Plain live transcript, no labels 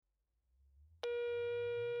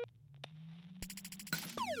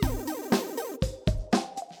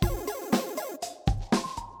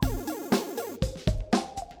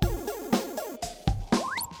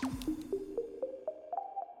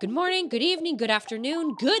Good morning, good evening, good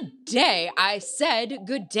afternoon, good day. I said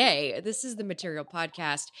good day. This is the Material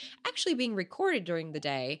Podcast, actually being recorded during the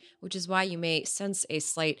day, which is why you may sense a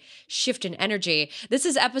slight shift in energy. This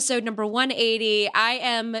is episode number 180. I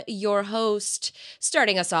am your host,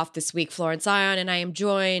 starting us off this week, Florence Ion, and I am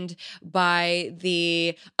joined by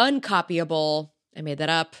the uncopyable, I made that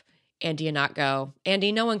up, Andy Anatgo.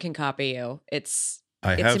 Andy, no one can copy you.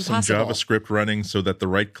 I have impossible. some JavaScript running so that the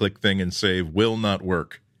right-click thing and save will not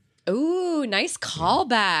work. Ooh, nice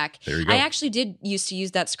callback. There you go. I actually did used to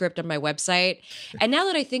use that script on my website. And now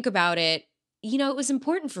that I think about it, it was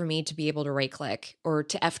important for me to be able to right-click or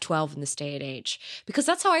to F12 in this day and age, because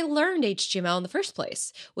that's how I learned HTML in the first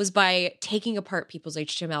place, was by taking apart people's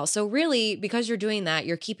HTML. So really, because you're doing that,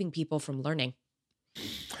 you're keeping people from learning.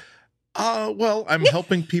 Well, I'm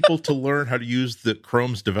helping people to learn how to use the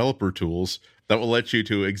Chrome's developer tools that will let you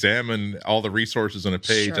to examine all the resources on a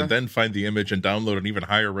page and then find the image and download an even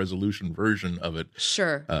higher resolution version of it.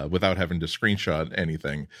 Sure. Without having to screenshot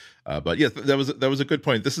anything. But yes, that was a good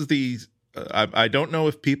point. This is the I don't know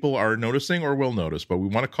if people are noticing or will notice, but we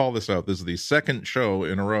want to call this out. This is the second show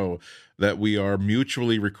in a row that we are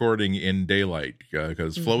mutually recording in daylight,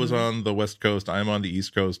 because Flo is on the West Coast, I'm on the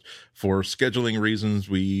East Coast. For scheduling reasons,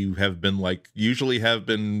 we have been usually have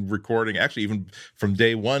been recording, actually even from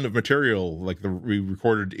day one of Material, we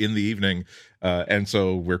recorded in the evening. And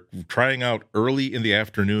so we're trying out early in the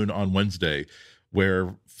afternoon on Wednesday,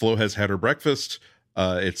 where Flo has had her breakfast.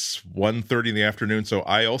 It's 1:30 in the afternoon, so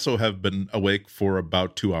I also have been awake for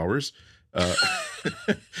about 2 hours.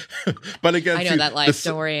 But again, I know that life.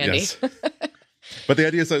 Don't worry, Andy. Yes. But the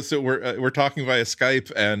idea is that we're talking via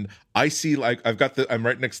Skype, and I see I'm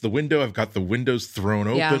right next to the window. I've got the windows thrown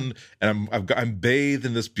open, and I'm bathed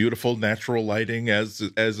in this beautiful natural lighting, as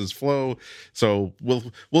is Flo. So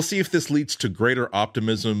we'll see if this leads to greater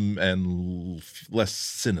optimism and less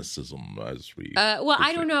cynicism as we.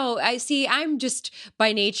 I don't know. I'm just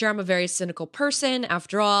by nature, I'm a very cynical person.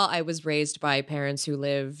 After all, I was raised by parents who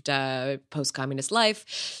lived post-communist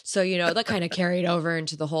life, so that kind of carried over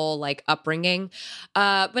into the whole upbringing.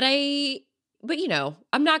 But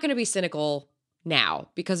I'm not going to be cynical now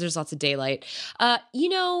because there's lots of daylight.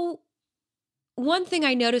 One thing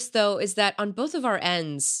I noticed though is that on both of our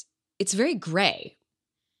ends, it's very gray.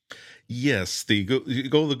 Yes, you go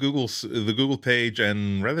to the Google page,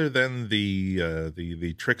 and rather than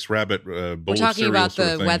the Trix Rabbit bowl we're talking about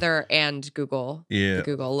the thing, weather and Google, the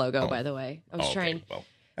Google logo. By the way, I was trying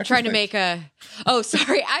to make a. Oh,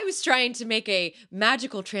 sorry, I was trying to make a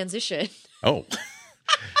magical transition. Oh.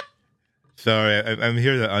 Sorry, I'm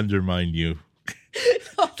here to undermine you.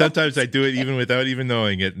 Sometimes I do it even without even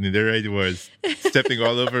knowing it, and there I was, stepping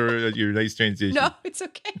all over your nice transition. No, it's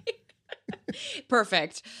okay.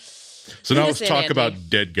 Perfect. So now let's talk about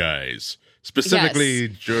dead guys.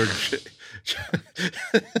 Specifically, yes.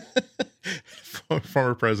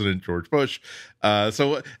 former President George Bush. But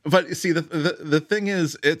see, the thing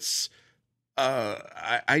is, it's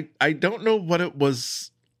I don't know what it was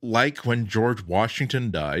like when George Washington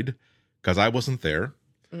died, because I wasn't there.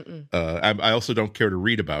 I also don't care to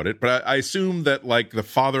read about it, but I assume that the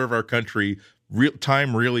father of our country,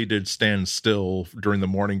 time really did stand still during the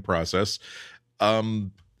mourning process.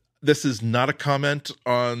 This is not a comment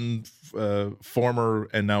on former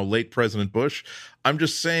and now late President Bush. I'm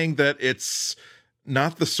just saying that it's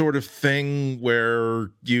not the sort of thing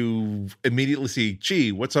where you immediately see,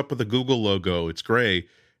 gee, what's up with the Google logo? It's gray.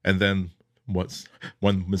 And then what's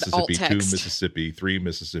 1 Mississippi, 2 Mississippi, 3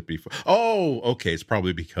 Mississippi. Oh, okay. It's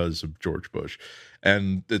probably because of George Bush.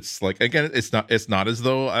 And it's again, it's not as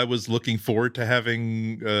though I was looking forward to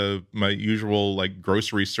having my usual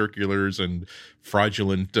grocery circulars and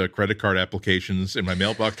fraudulent credit card applications in my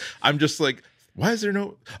mailbox. I'm just why is there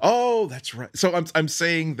no? Oh, that's right. So I'm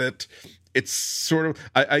saying that it's sort of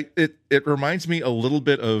it reminds me a little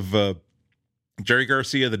bit of Jerry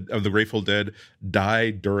Garcia of the Grateful Dead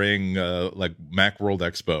died during Macworld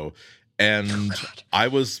Expo, and I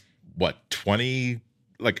was 20.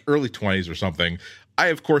 Early 20s or something. I,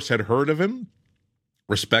 of course, had heard of him,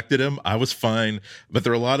 respected him. I was fine. But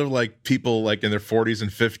there are a lot of people in their 40s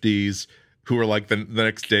and 50s who are the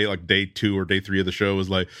next day, day 2 or day 3 of the show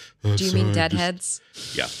was oh, do you mean deadheads?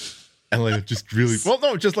 Yeah. And just really, well,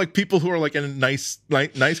 no, just people who are in nice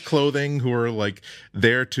clothing, who are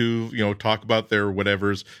there to, talk about their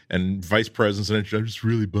whatevers, and vice presidents. And I'm just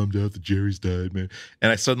really bummed out that Jerry's died, man.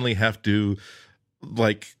 And I suddenly have to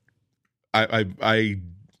I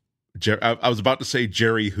was about to say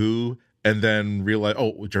Jerry who, and then realize,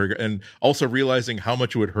 oh, Jerry, and also realizing how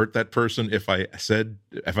much it would hurt that person if I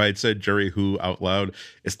had said Jerry Who out loud.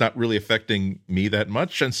 It's not really affecting me that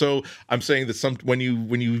much. And so I'm saying that when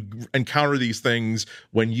you encounter these things,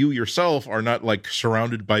 when you yourself are not like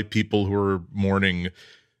surrounded by people who are mourning,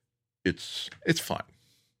 it's fine.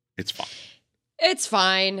 It's fine. It's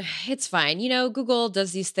fine. It's fine. You know, Google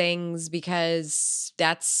does these things because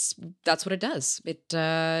that's what it does.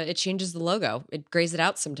 It changes the logo. It grays it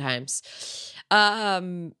out sometimes.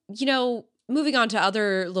 You know, moving on to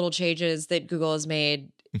other little changes that Google has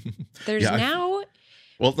made. There's now.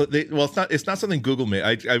 Well, it's not something Google made.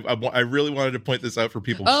 I really wanted to point this out for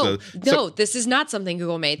people. This is not something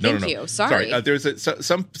Google made. Thank you. Sorry.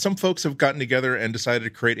 Some folks have gotten together and decided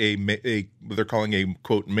to create a what they're calling a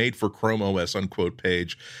quote made for Chrome OS unquote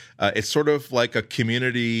page. It's sort of like a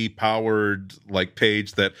community powered like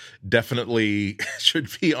page that definitely should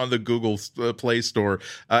be on the Google Play Store.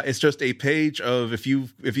 It's just a page of if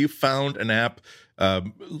you found an app.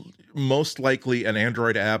 Most likely an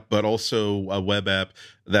Android app, but also a web app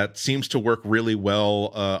that seems to work really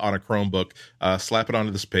well on a Chromebook. Slap it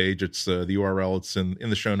onto this page. It's the URL. It's in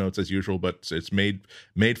the show notes as usual, but it's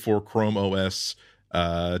made for Chrome OS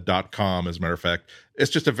 .com. As a matter of fact,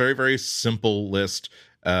 it's just a very, very simple list.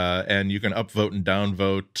 And you can upvote and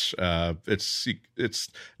downvote. It's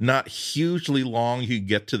not hugely long. You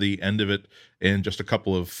get to the end of it in just a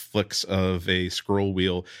couple of flicks of a scroll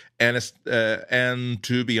wheel. And and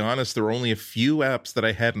to be honest, there were only a few apps that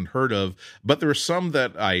I hadn't heard of, but there were some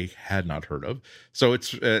that I had not heard of. So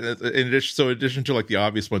it's in addition to like the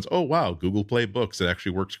obvious ones. Oh wow, Google Play Books, it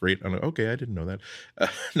actually works great. I'm like, okay, I didn't know that.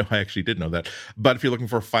 No, I actually did know that. But if you're looking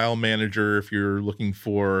for a file manager, if you're looking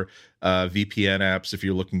for VPN apps, if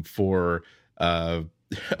you're looking for a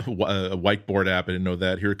whiteboard app, I didn't know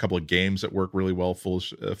that. Here are a couple of games that work really well full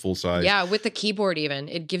size. Yeah, with the keyboard even.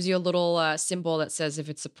 It gives you a little symbol that says if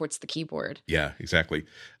it supports the keyboard. Yeah, exactly.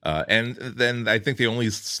 And then I think they only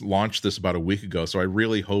launched this about a week ago, so I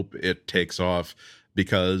really hope it takes off,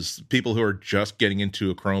 because people who are just getting into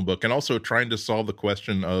a Chromebook and also trying to solve the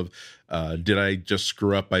question of did I just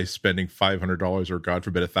screw up by spending $500 or God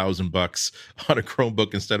forbid $1,000 on a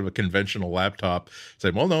Chromebook instead of a conventional laptop?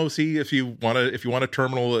 Say, well, no. See, if you want a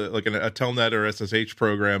terminal like a Telnet or SSH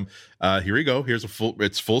program, here you go. Here's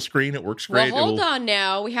it's full screen. It works great. Well, hold on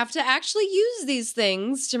now. We have to actually use these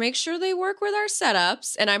things to make sure they work with our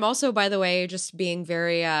setups. And I'm also, by the way, just being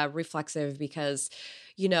very reflexive because,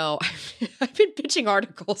 you know, I've been pitching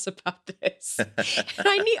articles about this. And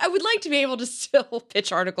I would like to be able to still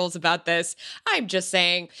pitch articles about this. I'm just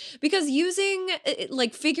saying, because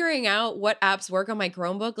figuring out what apps work on my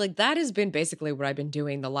Chromebook, like that has been basically what I've been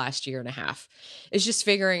doing the last year and a half. Is just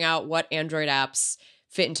figuring out what Android apps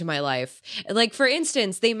fit into my life. Like, for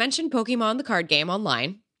instance, they mentioned Pokemon the card game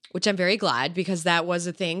online, which I'm very glad, because that was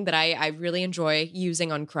a thing that I really enjoy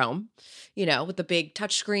using on Chrome, you know, with the big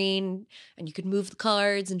touchscreen, and you can move the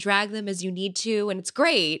cards and drag them as you need to, and it's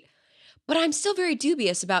great. But I'm still very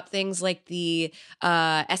dubious about things like the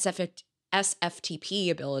SFTP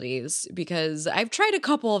abilities, because I've tried a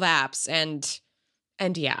couple of apps, and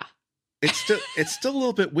yeah. It's still a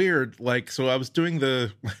little bit weird. Like, so I was doing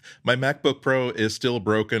my MacBook Pro is still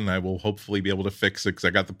broken. I will hopefully be able to fix it because I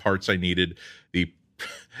got the parts I needed.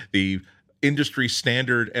 The industry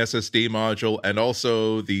standard SSD module, and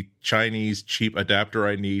also the Chinese cheap adapter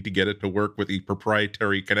I need to get it to work with the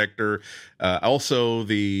proprietary connector. Also,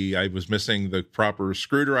 I was missing the proper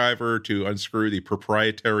screwdriver to unscrew the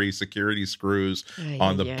proprietary security screws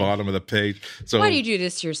on the bottom of the page. So why do you do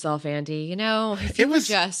this to yourself, Andy? You know, if you would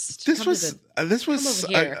just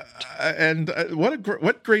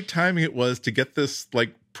what great timing it was to get this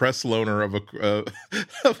like press loaner of a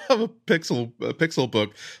Pixel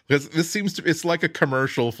book, because this it's like a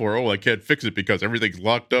commercial for, oh, I can't fix it because everything's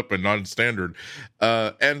locked up and non-standard.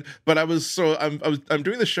 But I'm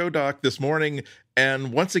doing the show doc this morning,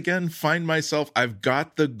 and once again find myself, I've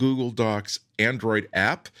got the Google Docs Android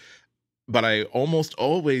app, but I almost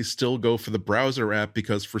always still go for the browser app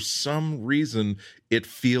because for some reason it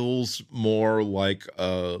feels more like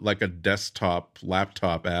a desktop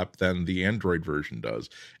laptop app than the Android version does,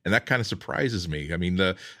 and that kind of surprises me. I mean,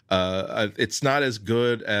 it's not as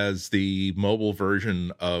good as the mobile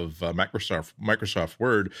version of Microsoft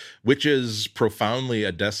Word, which is profoundly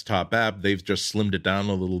a desktop app. They've just slimmed it down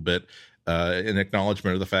a little bit. In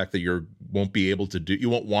acknowledgement of the fact that you won't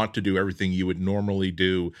want to do everything you would normally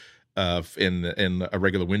do in a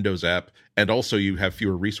regular Windows app, and also you have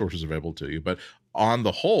fewer resources available to you. But on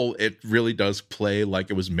the whole, it really does play like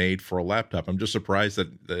it was made for a laptop. I'm just surprised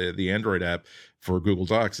that the Android app for Google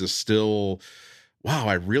Docs is still wow,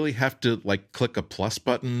 I really have to like click a plus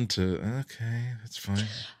button to, okay, that's fine.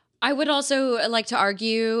 I would also like to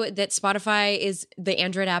argue that the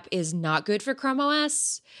Android app is not good for Chrome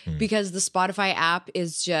OS because the Spotify app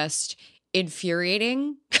is just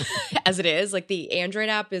infuriating as it is. Like the Android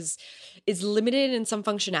app is limited in some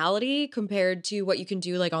functionality compared to what you can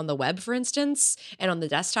do like on the web, for instance, and on the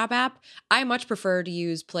desktop app. I much prefer to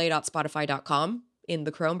use play.spotify.com in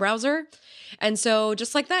the Chrome browser. And so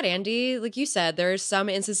just like that, Andy, like you said, there's some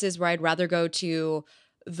instances where I'd rather go to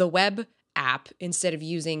the web app instead of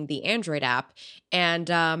using the Android app. And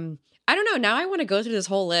I don't know, now I want to go through this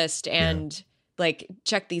whole list and like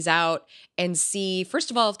check these out and see, first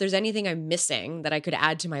of all, if there's anything I'm missing that I could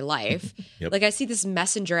add to my life. Yep. Like I see this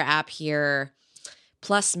Messenger app here,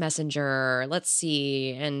 Plus Messenger, let's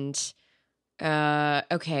see. And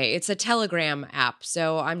okay, it's a Telegram app,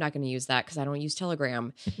 so I'm not going to use that because I don't use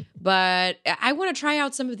Telegram. But I want to try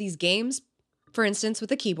out some of these games, for instance,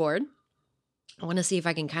 with a keyboard. I want to see if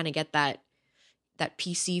I can kind of get that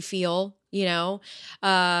PC feel, you know.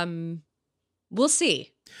 We'll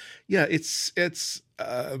see. Yeah, it's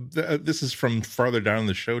this is from farther down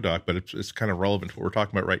the show doc, but it's kind of relevant to what we're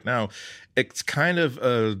talking about right now. It's kind of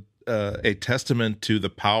a testament to the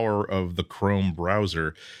power of the Chrome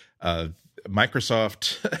browser.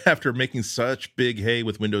 Microsoft, after making such big hay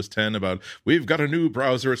with Windows 10 about we've got a new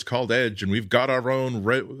browser, it's called Edge, and we've got our own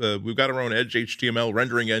Edge HTML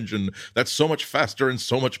rendering engine that's so much faster and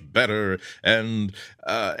so much better. And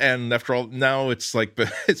after all, now it's like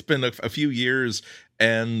it's been a few years.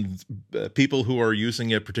 And people who are using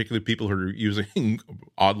it, particularly people who are using,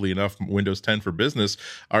 oddly enough, Windows 10 for business,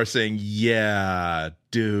 are saying, yeah,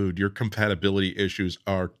 dude, your compatibility issues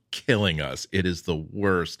are killing us. It is the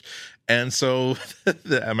worst. And so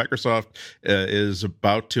Microsoft is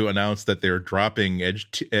about to announce that they're dropping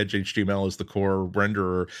Edge HTML as the core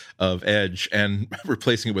renderer of Edge and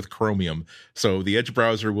replacing it with Chromium. So the Edge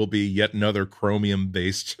browser will be yet another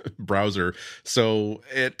Chromium-based browser. So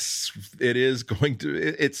it's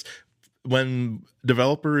when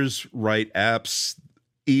developers write apps,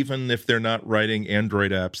 even if they're not writing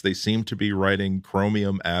Android apps, they seem to be writing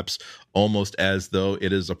Chromium apps almost as though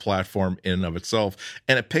it is a platform in and of itself.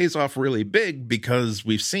 And it pays off really big because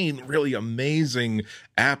we've seen really amazing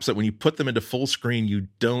apps that when you put them into full screen, you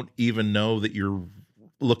don't even know that you're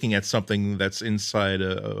looking at something that's inside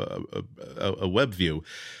a web view.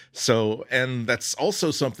 So, and that's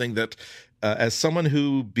also something that as someone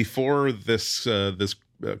who before this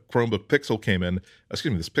Chromebook Pixel came in,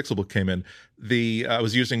 this Pixelbook came in, I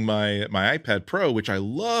was using my iPad Pro, which I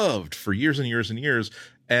loved for years and years and years,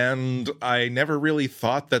 and I never really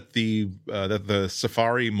thought that the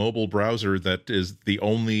Safari mobile browser, that is the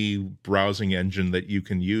only browsing engine that you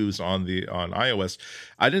can use on iOS,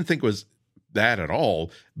 I didn't think was that at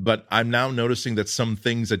all. But I'm now noticing that some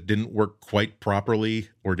things that didn't work quite properly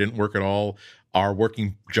or didn't work at all are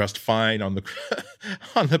working just fine on the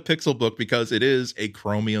on the Pixelbook because it is a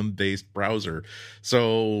Chromium-based browser.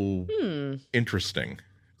 So interesting,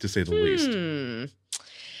 to say the least.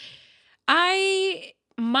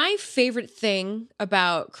 My favorite thing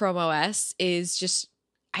about Chrome OS is just,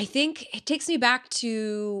 I think it takes me back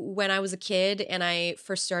to when I was a kid and I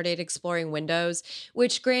first started exploring Windows,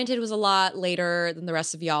 which granted was a lot later than the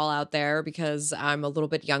rest of y'all out there because I'm a little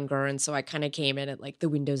bit younger. And so I kind of came in at like the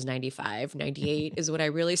Windows 95, 98 is when I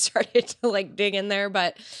really started to like dig in there.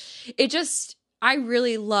 But I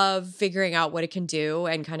really love figuring out what it can do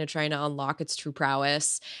and kind of trying to unlock its true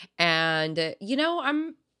prowess. And, you know,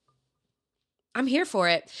 I'm here for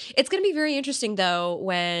it. It's going to be very interesting, though,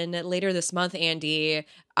 when later this month, Andy,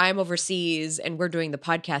 I'm overseas and we're doing the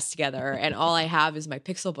podcast together, and all I have is my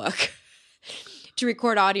Pixelbook to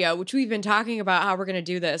record audio, which we've been talking about how we're going to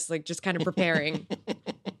do this, like just kind of preparing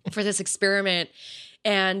for this experiment.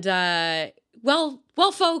 And, well,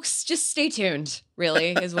 folks, just stay tuned,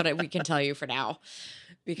 really, is what we can tell you for now.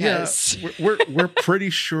 Because we're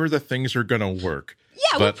pretty sure that things are going to work.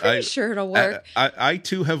 Yeah, we're pretty sure it'll work. I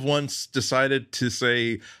too have once decided to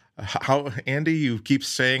say, how Andy, you keep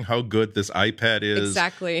saying how good this iPad is.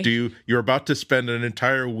 Exactly. You're about to spend an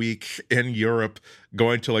entire week in Europe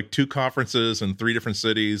going to like 2 conferences in 3 different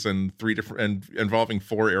cities and involving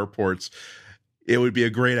 4 airports. It would be a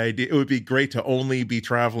great idea. It would be great to only be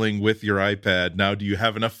traveling with your iPad. Now, do you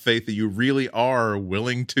have enough faith that you really are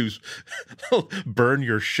willing to burn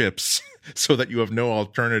your ships so that you have no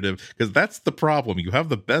alternative? Because that's the problem. You have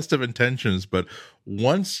the best of intentions, but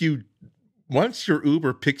once you once your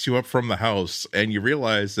Uber picks you up from the house and you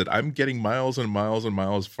realize that I'm getting miles and miles and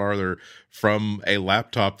miles farther from a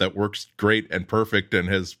laptop that works great and perfect and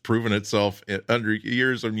has proven itself under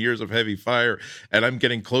years and years of heavy fire, and I'm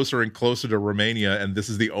getting closer and closer to Romania, and this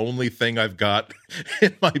is the only thing I've got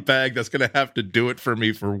in my bag that's going to have to do it for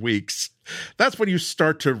me for weeks, that's when you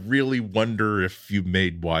start to really wonder if you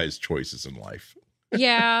made wise choices in life.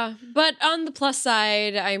 Yeah, but on the plus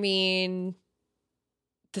side, I mean,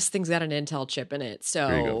 this thing's got an Intel chip in it.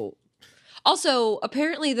 There you So go. also,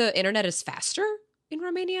 apparently the internet is faster in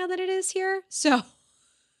Romania than it is here. So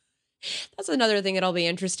that's another thing that'll be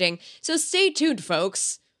interesting. So stay tuned,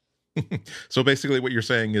 folks. So basically what you're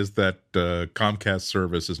saying is that Comcast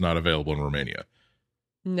service is not available in Romania.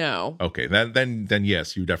 No. Okay, then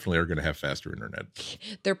yes, you definitely are going to have faster internet.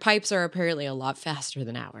 Their pipes are apparently a lot faster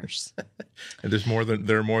than ours. And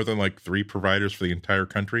there are more than like 3 providers for the entire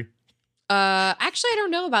country. Actually, I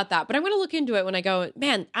don't know about that, but I'm going to look into it when I go.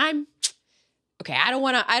 Man, okay. I don't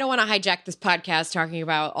want to hijack this podcast talking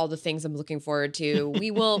about all the things I'm looking forward to.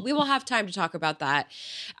 We will have time to talk about that.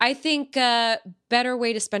 I think better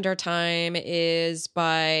way to spend our time is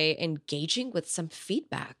by engaging with some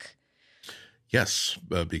feedback. Yes,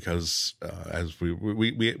 because as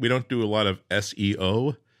we don't do a lot of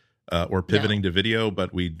SEO or pivoting to video,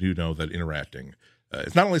 but we do know that interacting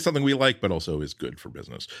it's not only something we like, but also is good for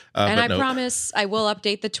business. And I promise I will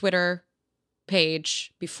update the Twitter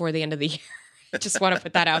page before the end of the year. I just want to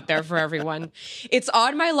put that out there for everyone. It's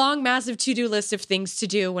on my long, massive to-do list of things to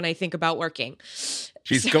do when I think about working.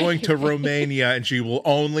 She's going to Romania and she will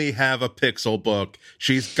only have a Pixel book.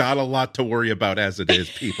 She's got a lot to worry about as it is,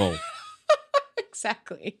 people.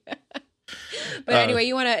 Exactly. But anyway,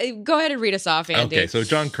 you want to go ahead and read us off, Andy. Okay, so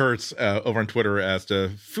John Kurtz over on Twitter asked, oh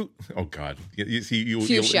God.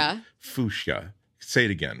 Fuchsia. Fuchsia. Say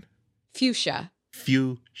it again. Fuchsia.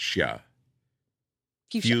 Fuchsia.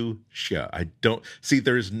 Fuchsia. I don't see.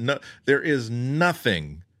 There is no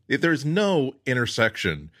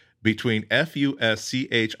intersection between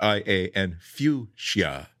Fuschia and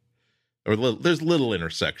fuchsia. Or there's little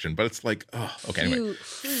intersection, but it's like, oh, okay. Anyway,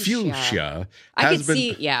 fuchsia. I can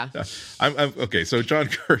see, yeah. I'm okay. So John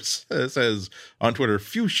Kurtz says on Twitter,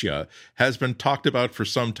 fuchsia has been talked about for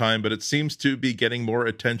some time, but it seems to be getting more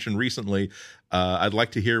attention recently. I'd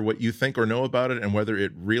like to hear what you think or know about it, and whether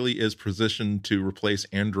it really is positioned to replace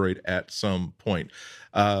Android at some point.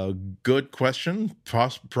 Good question.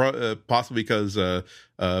 Possibly because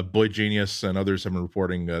Boyd Genius and others have been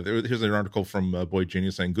reporting. Here's an article from Boyd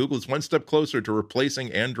Genius saying Google is one step closer to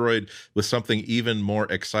replacing Android with something even more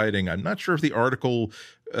exciting. I'm not sure if the article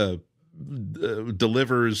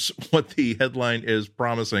delivers what the headline is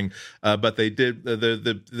promising, but they did.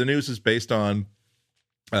 The news is based on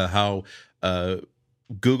how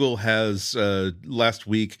Google has last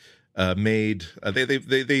week made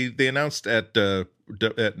they announced at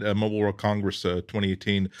Mobile World Congress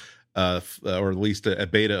 2018 or at least a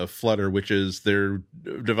beta of Flutter, which is their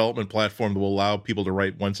development platform that will allow people to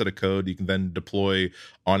write one set of code you can then deploy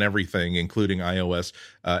on everything, including iOS.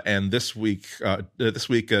 And this week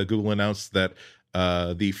Google announced that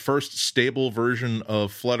the first stable version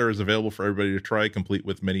of Flutter is available for everybody to try, complete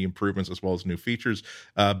with many improvements as well as new features,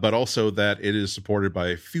 but also that it is supported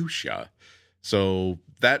by Fuchsia. So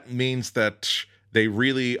that means that they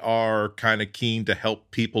really are kind of keen to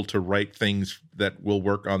help people to write things that will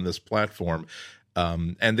work on this platform.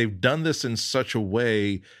 And they've done this in such a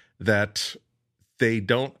way that they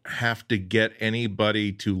don't have to get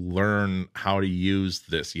anybody to learn how to use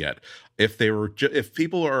this yet. If they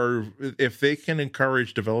can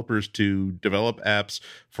encourage developers to develop apps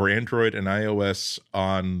for Android and iOS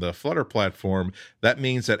on the Flutter platform, that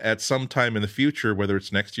means that at some time in the future, whether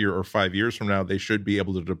it's next year or 5 years from now, they should be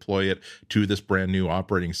able to deploy it to this brand new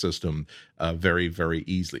operating system very, very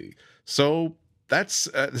easily. So that's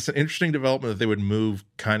an interesting development that they would move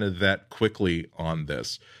kind of that quickly on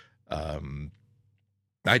this.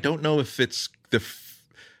 I don't know if it's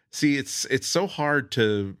it's so hard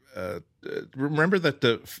to remember that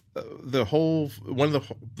the whole one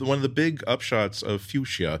of the big upshots of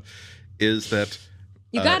Fuchsia is that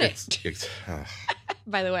you got it.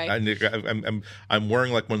 By the way, I'm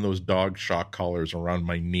wearing like one of those dog shock collars around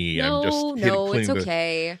my knee. No, it's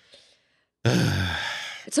okay.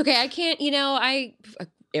 It's okay. I can't.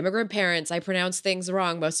 Immigrant parents. I pronounce things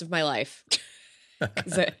wrong most of my life.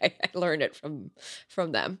 Because I learned it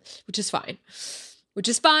from them, which is fine. Which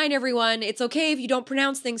is fine, everyone. It's okay if you don't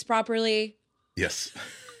pronounce things properly. Yes.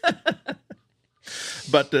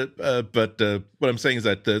 But what I'm saying is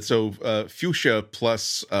that Fuchsia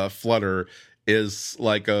plus Flutter is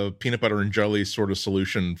like a peanut butter and jelly sort of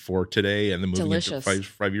solution for today and then moving into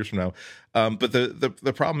 5 years from now. But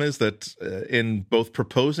the problem is that in both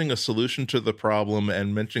proposing a solution to the problem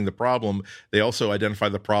and mentioning the problem, they also identify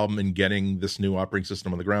the problem in getting this new operating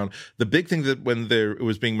system on the ground. The big thing that when it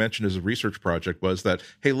was being mentioned as a research project was that,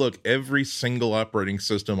 hey, look, every single operating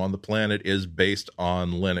system on the planet is based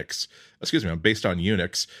on Linux. Excuse me, based on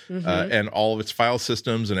Unix, and all of its file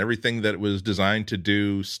systems and everything that it was designed to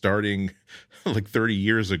do starting like 30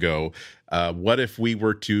 years ago. What if we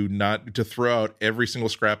were to throw out every single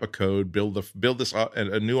scrap of code, build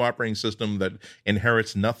a new operating system that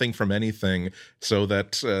inherits nothing from anything, so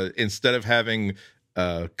that instead of having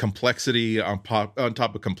complexity on top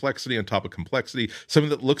of complexity on top of complexity,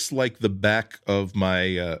 something that looks like the back of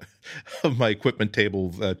my equipment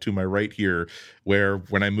table to my right here, where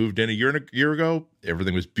when I moved in a year ago,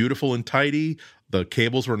 everything was beautiful and tidy. The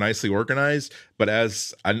cables were nicely organized, but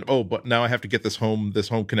but now I have to get this home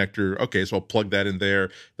connector. Okay, so I'll plug that in there.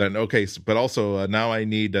 Then but also now I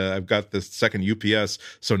need I've got this second UPS,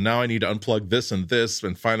 so now I need to unplug this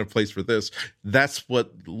and find a place for this. That's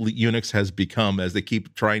what Unix has become, as they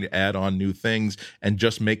keep trying to add on new things and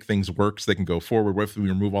just make things work so they can go forward. What if we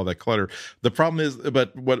remove all that clutter? The problem is,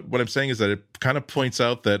 but what I'm saying is that it kind of points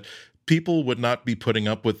out that people would not be putting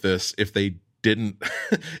up with this if they didn't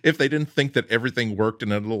think that everything worked,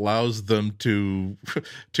 and it allows them to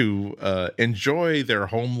enjoy their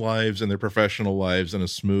home lives and their professional lives in a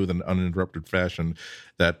smooth and uninterrupted fashion.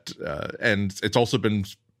 And it's also been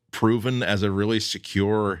proven as a really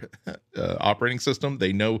secure operating system.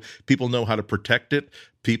 People know how to protect it.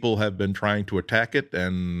 People have been trying to attack it,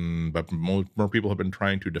 but more people have been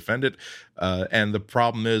trying to defend it. And the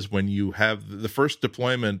problem is, when you have the first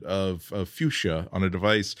deployment of Fuchsia on a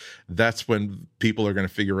device, that's when people are going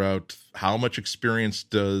to figure out how much experience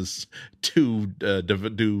do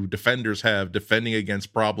defenders have defending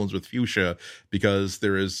against problems with Fuchsia, because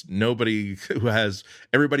there is nobody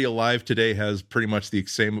everybody alive today has pretty much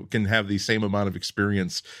can have the same amount of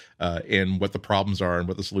experience in what the problems are and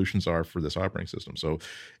what the solutions are for this operating system. So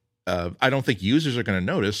I don't think users are going to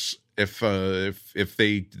notice if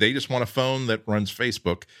they just want a phone that runs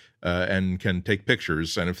Facebook and can take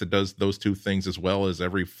pictures, and if it does those two things as well as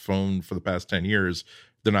every phone for the past 10 years,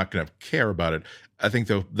 they're not going to care about it. I think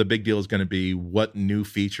the big deal is going to be what new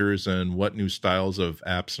features and what new styles of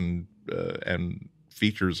apps and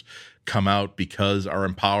features come out are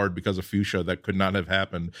empowered because of Fuchsia that could not have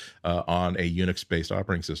happened on a Unix-based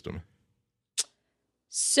operating system.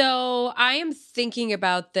 So I am thinking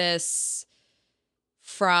about this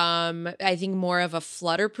from, I think, more of a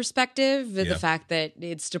Flutter perspective, the fact that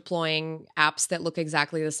it's deploying apps that look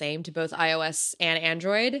exactly the same to both iOS and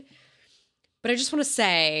Android. But I just want to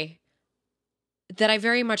say that I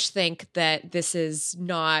very much think that this is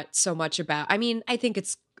not so much about, I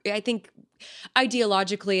think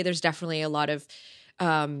ideologically there's definitely a lot of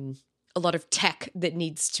tech that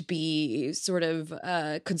needs to be sort of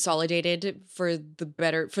consolidated for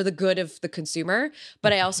the good of the consumer.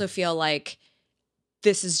 But I also feel like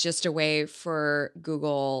this is just a way for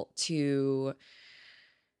Google to,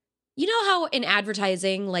 you know how in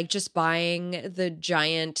advertising, like just buying the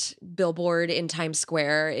giant billboard in Times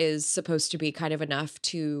Square is supposed to be kind of enough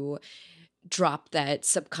to drop that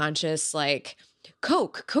subconscious, like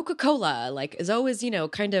Coca-Cola, like is always,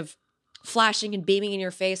 kind of flashing and beaming in your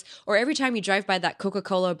face, or every time you drive by that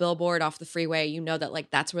Coca-Cola billboard off the freeway, you know that like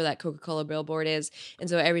that's where that Coca-Cola billboard is. And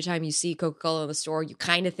so every time you see Coca-Cola in the store, you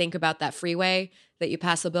kind of think about that freeway that you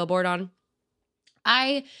pass the billboard on.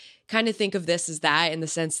 I kind of think of this as that, in the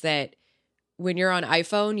sense that when you're on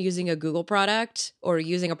iPhone using a Google product, or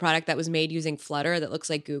using a product that was made using Flutter that looks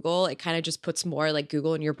like Google, it kind of just puts more like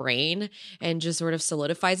Google in your brain and just sort of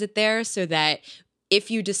solidifies it there, so that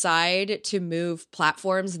if you decide to move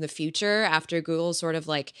platforms in the future after Google sort of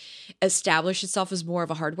like established itself as more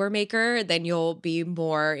of a hardware maker, then you'll be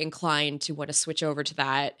more inclined to want to switch over to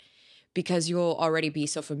that, because you'll already be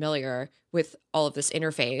so familiar with all of this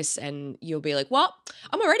interface, and you'll be like, well,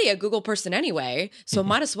 I'm already a Google person anyway, so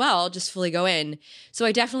might as well just fully go in. So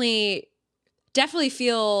I definitely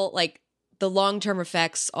feel like the long-term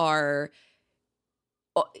effects are,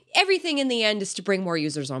 everything in the end is to bring more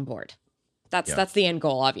users on board. That's the end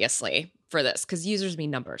goal, obviously, for this, because users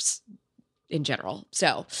mean numbers in general.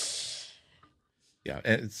 So, yeah,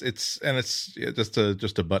 and it's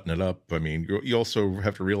just to button it up. I mean, you also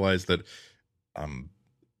have to realize that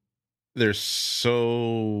there's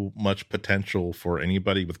so much potential for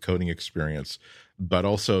anybody with coding experience, but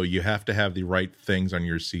also you have to have the right things on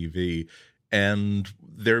your CV, and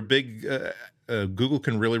they're big. Google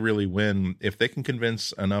can really, really win if they can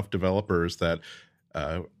convince enough developers that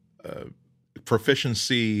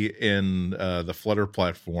proficiency in the Flutter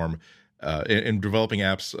platform in developing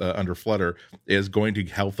apps under Flutter is going to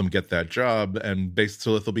help them get that job, and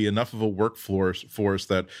so that there'll be enough of a workforce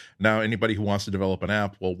that now anybody who wants to develop an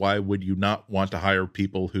app, well, why would you not want to hire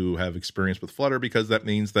people who have experience with Flutter? Because that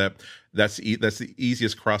means that's the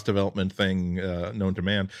easiest cross development thing known to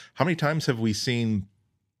man. How many times have we seen?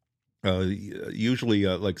 Usually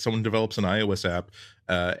like someone develops an iOS app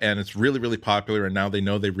and it's really, really popular, and now they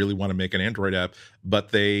know they really want to make an Android app, but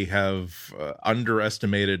they have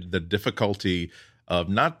underestimated the difficulty of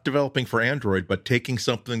not developing for Android, but taking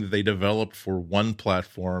something that they developed for one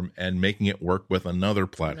platform and making it work with another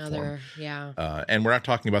platform. And we're not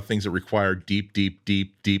talking about things that require deep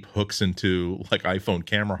hooks into like iPhone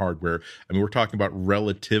camera hardware. I mean, we're talking about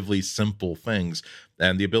relatively simple things.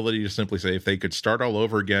 And the ability to simply say, if they could start all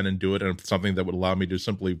over again and do it in something that would allow me to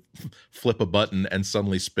simply flip a button and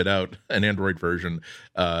suddenly spit out an Android version,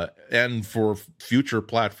 and for future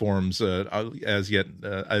platforms as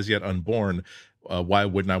yet unborn, why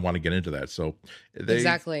wouldn't I want to get into that? So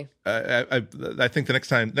exactly. I think the next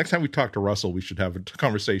time we talk to Russell, we should have a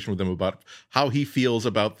conversation with him about how he feels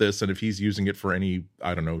about this and if he's using it for any,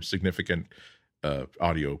 I don't know, significant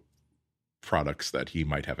audio products that he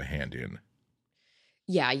might have a hand in.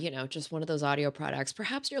 Yeah, just one of those audio products.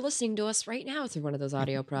 Perhaps you're listening to us right now through one of those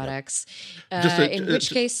audio products. In which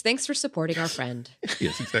case, thanks for supporting our friend.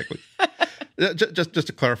 Yes, exactly. Just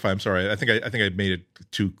to clarify, I'm sorry. I think I made it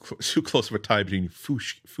too close of a tie between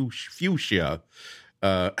Fuchsia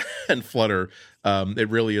and Flutter. It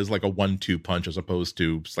really is like a 1-2 punch as opposed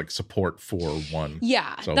to like support for one.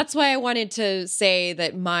 Yeah, so that's why I wanted to say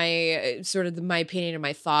that my opinion and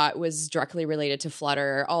my thought was directly related to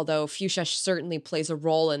Flutter, although Fuchsia certainly plays a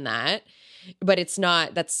role in that. But it's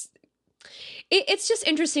not, it's just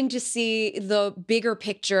interesting to see the bigger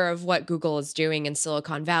picture of what Google is doing in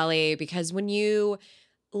Silicon Valley, because when you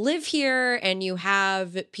live here and you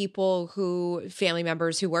have family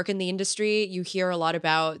members who work in the industry, you hear a lot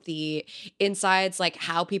about the insides, like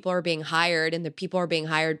how people are being hired, and the people are being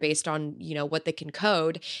hired based on, what they can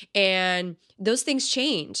code. And those things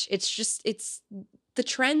change. The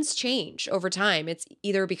trends change over time. It's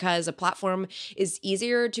either because a platform is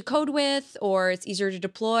easier to code with, or it's easier to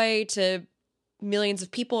deploy to millions of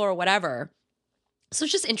people or whatever. So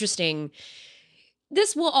it's just interesting.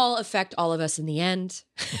 This will all affect all of us in the end.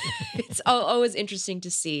 It's always interesting to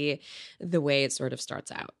see the way it sort of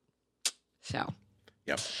starts out. So,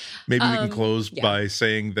 yeah. Maybe we can close by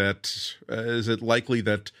saying that is it likely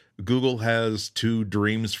that Google has two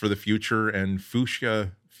dreams for the future, and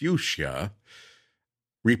Fuchsia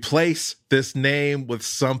replace this name with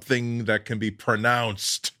something that can be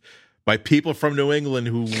pronounced by people from New England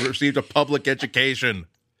who received a public education?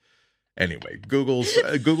 Anyway, Google's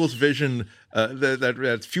vision,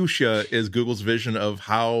 that Fuchsia is Google's vision of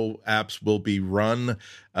how apps will be run,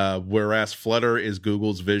 whereas Flutter is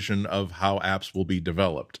Google's vision of how apps will be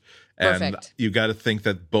developed. And Perfect. You got to think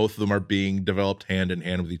that both of them are being developed hand in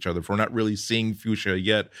hand with each other. If we're not really seeing Fuchsia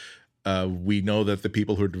yet, we know that the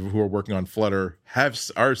people who are working on Flutter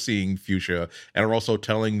are seeing Fuchsia and are also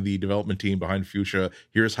telling the development team behind Fuchsia,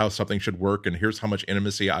 here's how something should work, and here's how much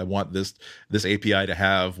intimacy I want this API to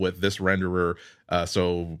have with this renderer.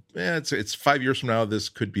 It's 5 years from now. This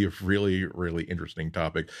could be a really, really interesting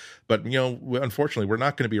topic. But unfortunately, we're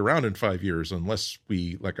not going to be around in 5 years unless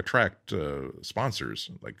we attract sponsors,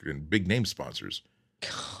 big name sponsors.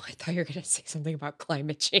 Oh, I thought you were going to say something about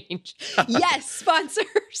climate change. Yes,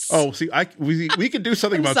 sponsors. Oh, see, we could do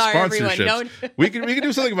something about sponsorships. We can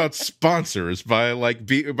do something about sponsors by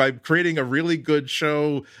by creating a really good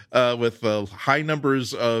show with high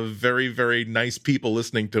numbers of very, very nice people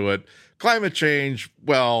listening to it. Climate change,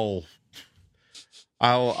 well,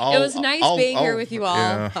 it was nice being here with you all.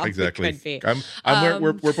 Yeah, exactly.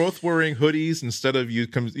 We're both wearing hoodies instead of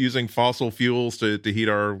using fossil fuels to heat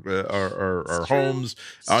our homes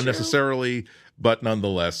unnecessarily. But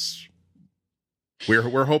nonetheless,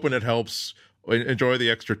 we're hoping it helps. Enjoy the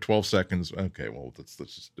extra 12 seconds. Okay, well, let's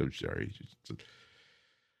just sorry.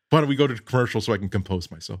 Why don't we go to commercial so I can compose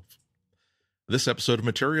myself? This episode of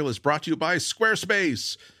Material is brought to you by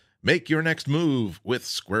Squarespace. Make your next move with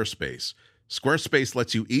Squarespace. Squarespace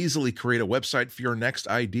lets you easily create a website for your next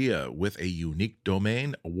idea with a unique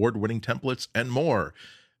domain, award-winning templates, and more.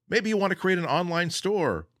 Maybe you want to create an online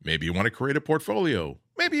store. Maybe you want to create a portfolio.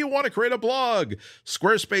 Maybe you want to create a blog.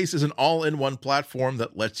 Squarespace is an all-in-one platform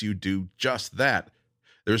that lets you do just that.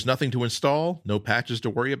 There's nothing to install, no patches to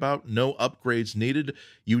worry about, no upgrades needed.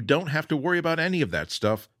 You don't have to worry about any of that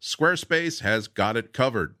stuff. Squarespace has got it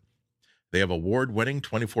covered. They have award-winning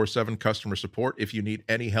 24/7 customer support if you need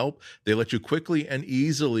any help. They let you quickly and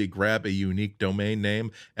easily grab a unique domain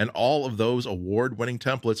name, and all of those award-winning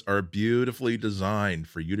templates are beautifully designed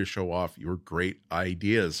for you to show off your great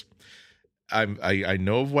ideas. I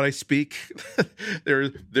know of what I speak.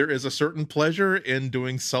 there is a certain pleasure in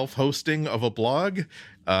doing self-hosting of a blog.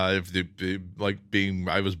 I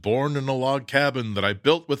was born in a log cabin that I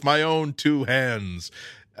built with my own two hands.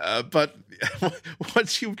 But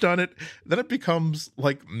once you've done it, then it becomes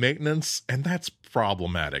like maintenance, and that's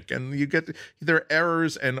problematic. And there are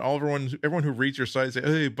errors, and everyone who reads your site say,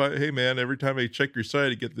 hey man, every time I check your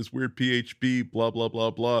site, I get this weird PHP, blah blah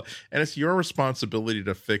blah blah, and it's your responsibility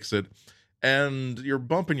to fix it. And you're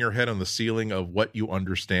bumping your head on the ceiling of what you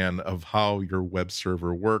understand of how your web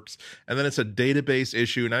server works. And then it's a database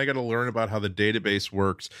issue. Now you got to learn about how the database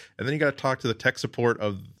works. And then you got to talk to the tech support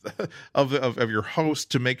of your host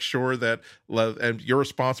to make sure that, and you're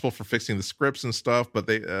responsible for fixing the scripts and stuff. But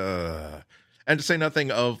and to say nothing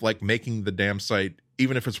of like making the damn site,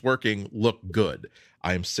 even if it's working, look good.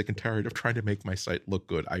 I am sick and tired of trying to make my site look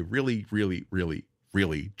good. I really, really, really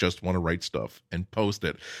just want to write stuff and post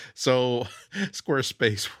it. So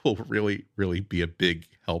Squarespace will really, really be a big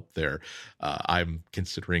help there. I'm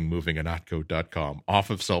considering moving Anatco.com off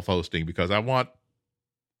of self-hosting because I want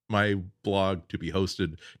my blog to be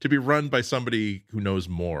run by somebody who knows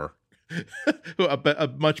more, a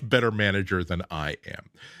much better manager than I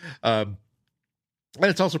am. And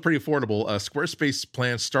it's also pretty affordable. Squarespace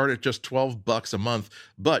plans start at just $12 a month,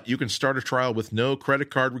 but you can start a trial with no credit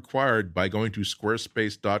card required by going to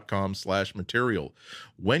squarespace.com/material.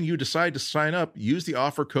 When you decide to sign up, use the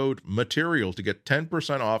offer code MATERIAL to get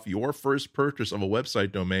 10% off your first purchase of a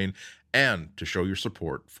website domain and to show your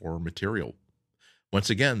support for Material. Once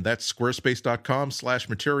again, that's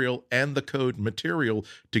squarespace.com/material and the code MATERIAL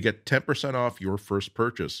to get 10% off your first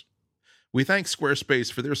purchase. We thank Squarespace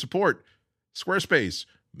for their support. Squarespace,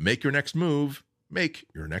 make your next move, make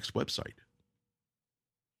your next website.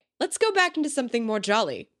 Let's go back into something more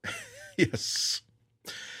jolly. Yes.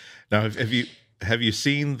 Now, have you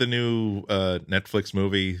seen the new Netflix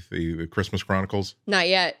movie, the Christmas Chronicles? Not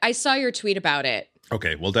yet. I saw your tweet about it.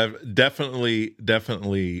 Okay, well, definitely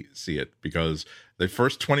see it because the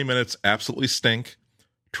first 20 minutes absolutely stink.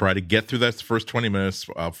 Try to get through that first 20 minutes.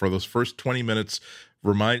 For those first 20 minutes,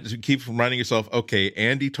 keep reminding yourself, okay,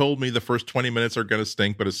 Andy told me the first 20 minutes are going to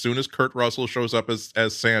stink, but as soon as Kurt Russell shows up as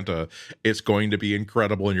Santa, it's going to be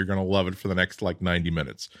incredible and you're going to love it for the next 90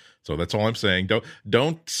 minutes. So that's all I'm saying.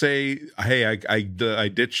 Don't say, hey, I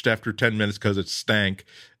ditched after 10 minutes because it stank.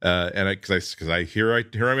 Because here I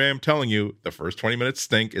am telling you, the first 20 minutes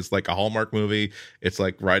stink. It's like a Hallmark movie. It's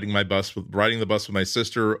like riding the bus with my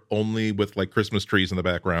sister, only with like Christmas trees in the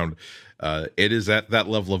background. It is at that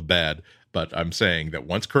level of bad. But I'm saying that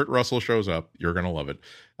once Kurt Russell shows up, you're going to love it.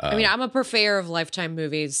 I'm a purveyor of Lifetime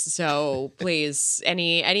movies, so please,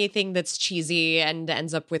 anything that's cheesy and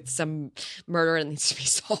ends up with some murder needs to be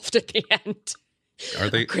solved at the end. Are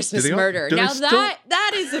they Christmas Murder? Now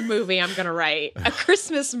that is a movie I'm going to write. A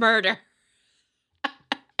Christmas Murder.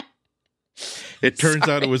 It turns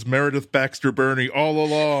out it was Meredith Baxter Birney all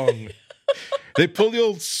along. They pull the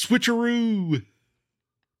old switcheroo.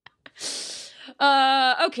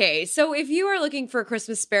 Okay, so if you are looking for a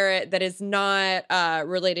Christmas spirit that is not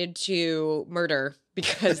related to murder,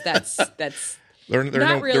 because that's there are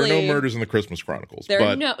no murders in the Christmas Chronicles.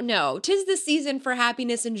 No, 'tis the season for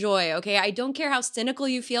happiness and joy. Okay, I don't care how cynical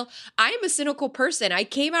you feel. I am a cynical person. I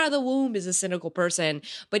came out of the womb as a cynical person,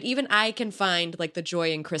 but even I can find like the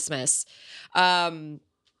joy in Christmas.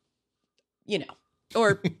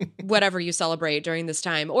 Or whatever you celebrate during this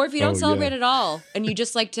time. Or if you don't celebrate at all and you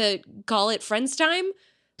just like to call it Friends Time,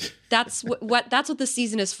 that's what the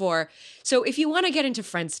season is for. So if you want to get into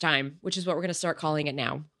Friends Time, which is what we're going to start calling it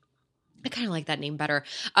now, I kind of like that name better.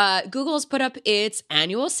 Google has put up its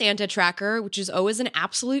annual Santa tracker, which is always an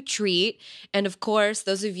absolute treat. And of course,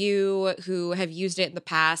 those of you who have used it in the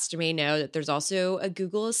past may know that there's also a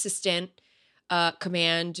Google Assistant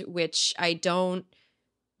command, which I don't.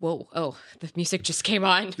 Whoa! Oh, the music just came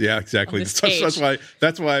on. Yeah, exactly.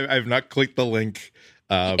 That's why I've not clicked the link.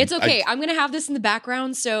 It's okay. I'm gonna have this in the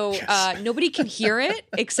background, so nobody can hear it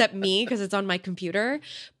except me because it's on my computer.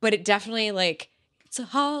 But it definitely it's a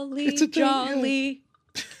holly jolly.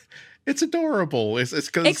 It's adorable. It's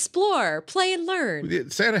because explore, play, and learn.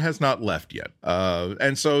 Santa has not left yet,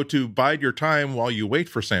 and so to bide your time while you wait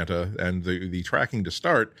for Santa and the tracking to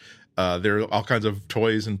start, There are all kinds of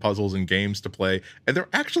toys and puzzles and games to play, and they're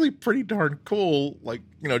actually pretty darn cool. Like,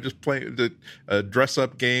 just play the dress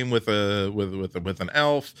up game with an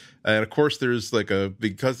elf, and of course there's like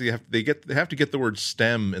because they have to get the word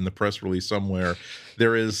STEM in the press release somewhere.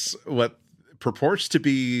 There is what purports to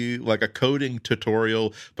be like a coding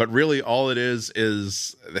tutorial, but really all it is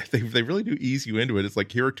they really do ease you into it. It's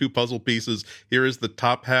like, here are two puzzle pieces. Here is the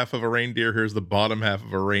top half of a reindeer. Here's the bottom half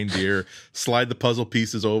of a reindeer. Slide the puzzle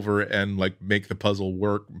pieces over and like make the puzzle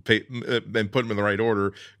work and put them in the right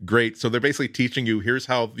order. Great. So they're basically teaching you, here's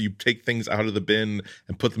how you take things out of the bin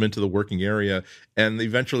and put them into the working area. And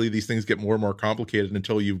eventually these things get more and more complicated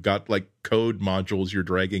until you've got like code modules you're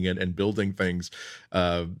dragging in and building things.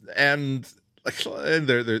 And of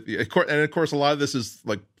course, a lot of this is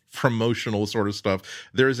like promotional sort of stuff.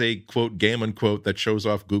 There's a quote game unquote that shows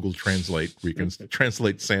off Google Translate, where you can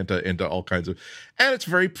translate Santa into all kinds of, and it's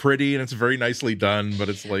very pretty and it's very nicely done. But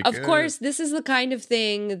it's like, of course, this is the kind of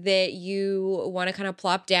thing that you want to kind of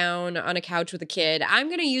plop down on a couch with a kid. I'm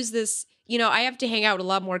going to use this. I have to hang out with a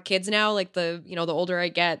lot more kids now. Like the older I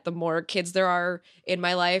get, the more kids there are in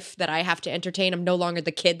my life that I have to entertain. I'm no longer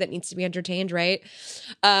the kid that needs to be entertained, right?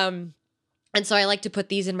 And so I like to put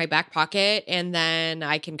these in my back pocket, and then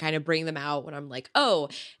I can kind of bring them out when I'm like, oh,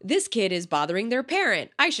 this kid is bothering their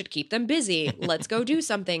parent. I should keep them busy. Let's go do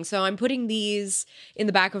something. So I'm putting these in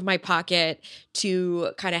the back of my pocket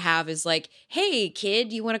to kind of have as like, hey,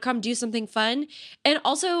 kid, you want to come do something fun? And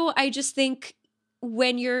also, I just think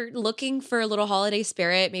when you're looking for a little holiday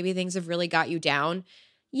spirit, maybe things have really got you down.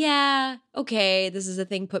 Yeah, okay, this is a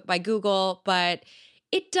thing put by Google, but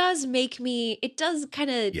it does kind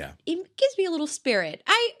of, it gives me a little spirit.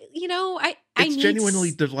 It's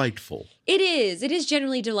genuinely delightful. It is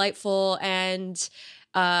genuinely delightful. And,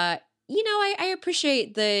 I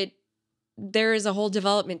appreciate that there is a whole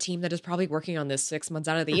development team that is probably working on this 6 months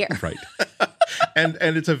out of the year. Right. and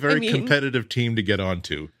it's a very competitive team to get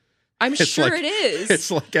onto. I'm sure it is.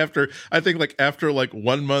 It's like after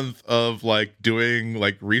 1 month of like doing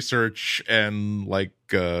like research and like,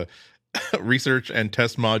 research and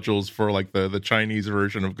test modules for like the Chinese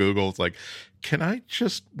version of Google. It's like, can I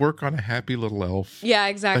just work on a happy little elf? Yeah,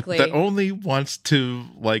 exactly. That only wants to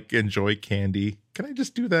like enjoy candy. Can I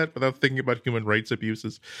just do that without thinking about human rights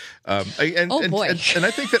abuses? Boy. And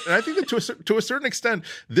I think that to a certain extent,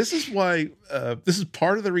 this is why this is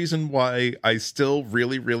part of the reason why I still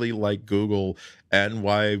really, really like Google, and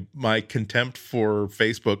why my contempt for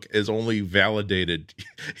Facebook is only validated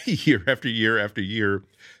year after year after year.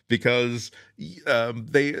 Because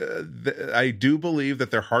I do believe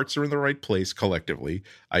that their hearts are in the right place collectively.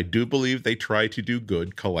 I do believe they try to do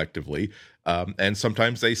good collectively. And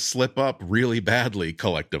sometimes they slip up really badly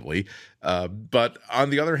collectively. But on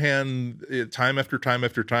the other hand, time after time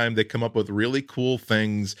after time, they come up with really cool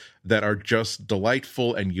things that are just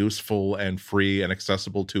delightful and useful and free and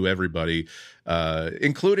accessible to everybody,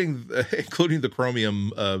 including the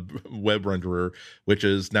Chromium web renderer, which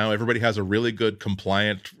is now everybody has a really good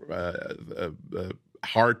compliant,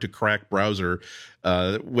 hard to crack browser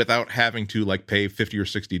without having to like pay $50 or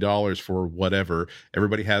 $60 for whatever.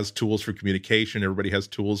 Everybody has tools for communication. Everybody has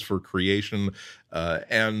tools for creation,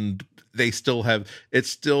 and they still have. It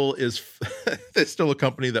still is. It's still a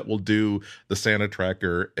company that will do the Santa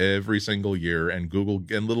tracker every single year, and Google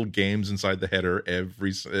and little games inside the header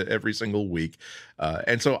every single week.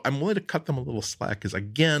 And so I'm willing to cut them a little slack, because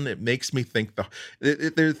again, it makes me think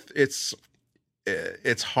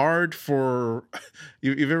it's hard for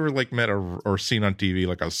you've ever like met or seen on TV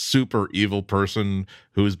like a super evil person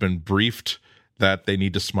who's been briefed that they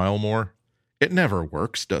need to smile more. It never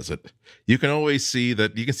works, does it? You can always see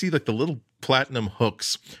that. You can see like the little platinum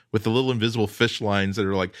hooks with the little invisible fish lines that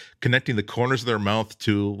are like connecting the corners of their mouth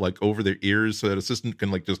to like over their ears, so that assistant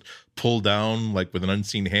can like just pull down like with an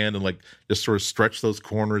unseen hand and like just sort of stretch those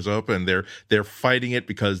corners up. And they're fighting it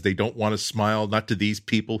because they don't want to smile, not to these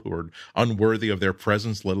people who are unworthy of their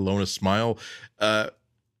presence, let alone a smile.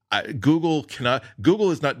 Google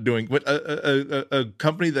is not doing what a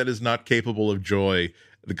company that is not capable of joy.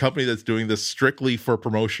 The company that's doing this strictly for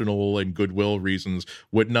promotional and goodwill reasons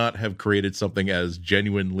would not have created something as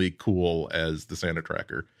genuinely cool as the Santa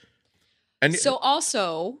tracker. And so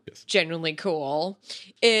also genuinely cool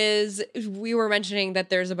is, we were mentioning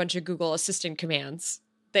that there's a bunch of Google Assistant commands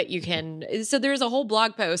that you can. So there's a whole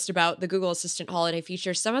blog post about the Google Assistant holiday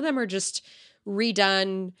features. Some of them are just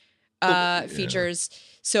redone features.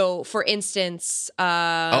 So, for instance,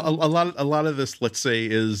 a lot of this, let's say,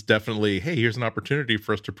 is definitely, hey, here's an opportunity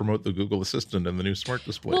for us to promote the Google Assistant and the new smart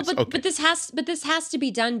displays. well, but this has to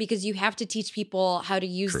be done because you have to teach people how to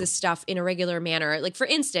use this stuff in a regular manner. Like, for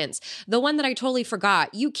instance, the one that I totally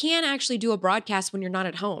forgot, you can actually do a broadcast when you're not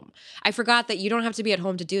at home. I forgot that you don't have to be at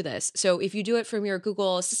home to do this. So if you do it from your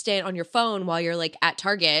Google Assistant on your phone while you're like at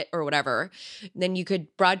Target or whatever, then you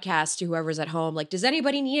could broadcast to whoever's at home. Like, does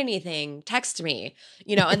anybody need anything? Text me.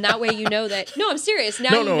 And that way that. No, I'm serious.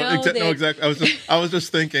 Now exactly. I was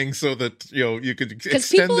just thinking so that you could because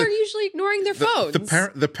people are usually ignoring their phones.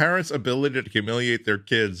 The parents' ability to humiliate their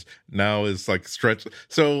kids now is like stretched.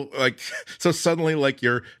 So suddenly like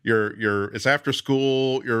you're it's after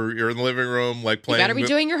school. You're in the living room like playing. You got to be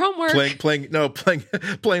doing your homework. Playing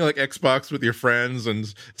like Xbox with your friends,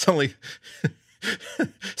 and suddenly.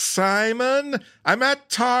 Simon, I'm at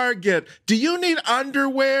Target. Do you need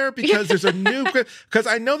underwear? Because there's a new. Because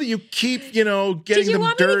I know that you keep, getting them dirty and stuff. Did you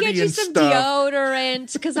want me to get you some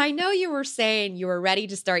deodorant? Because I know you were saying you were ready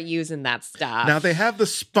to start using that stuff. Now they have the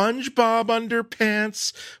SpongeBob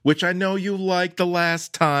underpants, which I know you liked the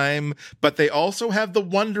last time, but they also have the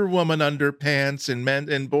Wonder Woman underpants in men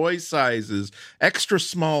and boy sizes, extra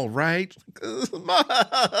small, right?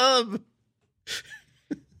 Mom.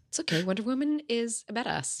 It's okay. Wonder Woman is a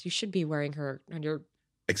badass. You should be wearing her on your.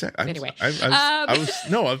 Exactly. Anyway,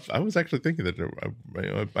 I was actually thinking that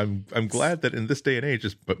I'm glad that in this day and age,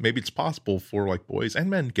 but maybe it's possible for like boys and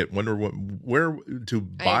men get Wonder Woman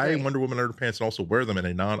buy Wonder Woman underpants and also wear them in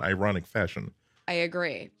a non-ironic fashion. I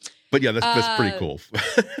agree. But yeah, that's pretty cool.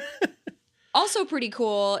 Also pretty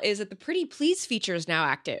cool is that the Pretty Please feature is now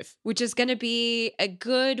active, which is going to be a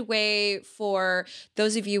good way for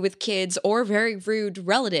those of you with kids or very rude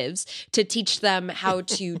relatives to teach them how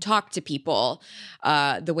to talk to people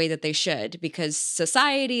the way that they should, because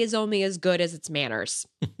society is only as good as its manners,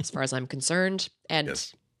 as far as I'm concerned. And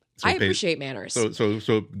yes. So I appreciate manners. So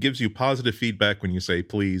it gives you positive feedback when you say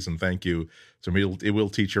please and thank you. So it will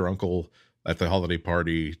teach your uncle at the holiday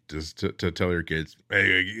party to tell your kids,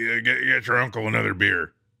 hey, get your uncle another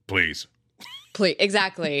beer, please. Please,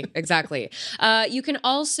 exactly. You can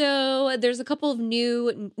also, there's a couple of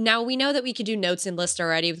now we know that we could do notes and lists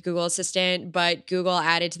already with Google Assistant, but Google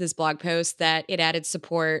added to this blog post that it added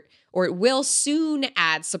support, or it will soon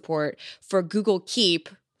add support for Google Keep,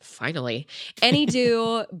 finally,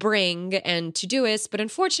 Anydo, Bring, and Todoist, but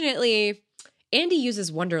unfortunately, Andy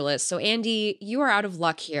uses Wunderlist. So, Andy, you are out of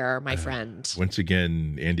luck here, my friend. Once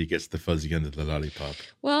again, Andy gets the fuzzy end of the lollipop.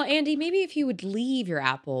 Well, Andy, maybe if you would leave your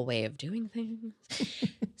Apple way of doing things.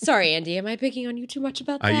 Sorry, Andy, am I picking on you too much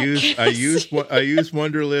about that? I use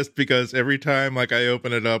Wunderlist because every time like I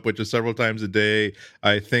open it up, which is several times a day,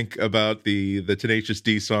 I think about the Tenacious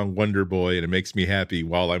D song Wonder Boy, and it makes me happy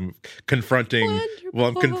while I'm confronting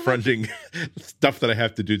stuff that I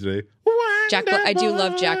have have to do today. I do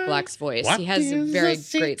love Jack Black's voice. He has a very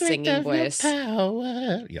great singing voice.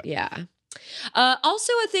 Yeah.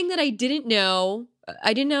 Also, a thing that I didn't know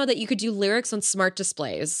that you could do lyrics on smart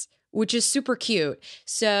displays, which is super cute.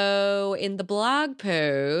 So in the blog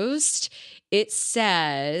post, it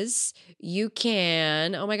says you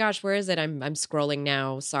can. Oh my gosh, where is it? I'm scrolling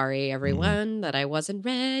now. Sorry, everyone, that I wasn't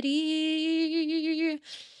ready.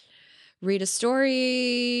 Read a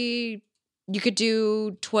story. You could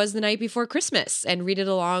do 'Twas the Night Before Christmas and read it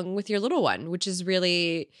along with your little one, which is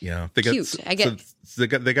really cute. They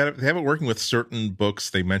have it working with certain books.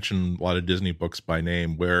 They mention a lot of Disney books by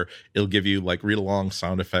name where it'll give you like read along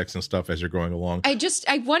sound effects and stuff as you're going along. I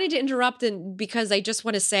wanted to interrupt because I just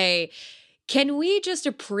want to say, can we just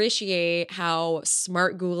appreciate how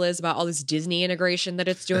smart Google is about all this Disney integration that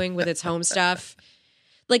it's doing with its home stuff?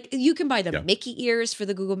 Like, you can buy the Mickey ears for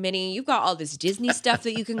the Google Mini. You've got all this Disney stuff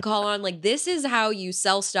that you can call on. Like, this is how you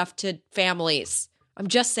sell stuff to families. I'm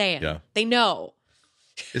just saying. Yeah. They know.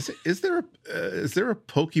 Is there a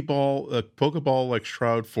Pokeball like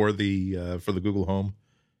shroud for the Google Home?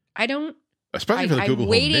 I don't. Especially for the Google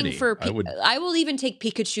Home Mini. I will even take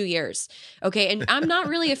Pikachu ears. Okay, and I'm not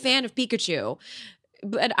really a fan of Pikachu.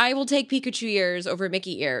 But I will take Pikachu ears over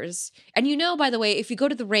Mickey ears. And by the way, if you go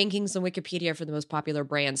to the rankings on Wikipedia for the most popular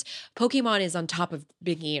brands, Pokemon is on top of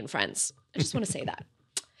Biggie and Friends. I just want to say that.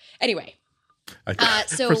 Anyway.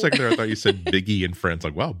 For a second there, I thought you said Biggie and Friends.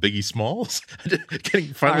 Like, wow, Biggie Smalls?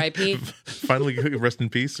 R.I.P. Finally, rest in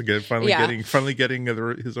peace. Again, finally getting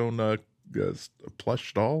his own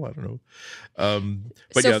plush doll. I don't know.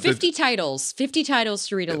 But 50 titles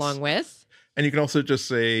to read along with. And you can also just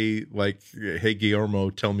say, like, hey, Guillermo,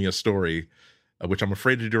 tell me a story, which I'm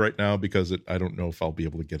afraid to do right now because I don't know if I'll be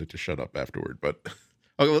able to get it to shut up afterward. But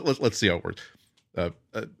let's see how it works.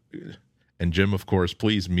 And Jim, of course,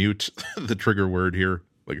 please mute the trigger word here.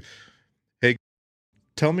 Like, hey,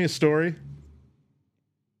 tell me a story.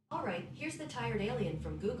 All right, here's The Tired Alien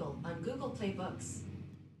from Google on Google Play Books.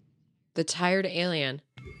 The Tired Alien.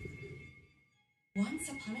 Once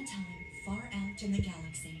upon a time, far out in the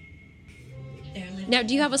galaxy, there lived Now,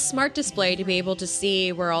 do you have a smart display to be able to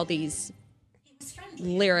see where all these He was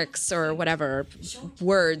friendly. lyrics or whatever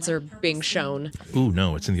words are being shown? Ooh,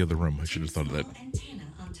 no, it's in the other room. I should have thought of that. Antenna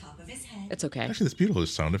on top of his head. It's okay. Actually, that's beautiful.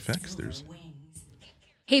 There's sound effects. There's Wings.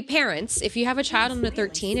 Hey, parents, if you have a child under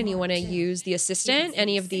 13 and you want to use the assistant,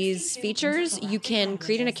 any of these features, you can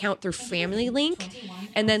create an account through Family Link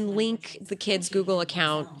and then link the kid's Google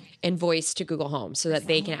account and voice to Google Home so that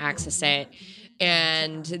they can access it.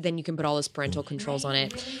 And then you can put all those parental controls on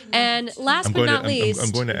it. And last but not least,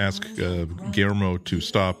 I'm going to ask Guillermo to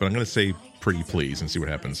stop, but I'm going to say pretty please and see what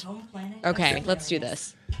happens. Home planet. okay, let's do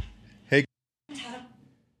this. Hey,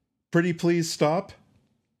 pretty please stop.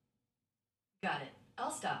 Got it.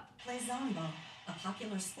 I'll stop. Play Zombo, a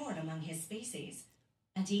popular sport among his species.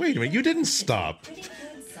 And he Wait a minute, you didn't stop. Pretty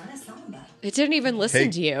good son of Samba. It didn't even listen Hey.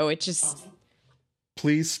 to you. It just,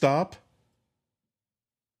 Please stop.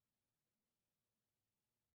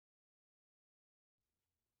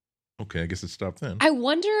 Okay, I guess it stopped then. I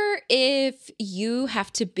wonder if you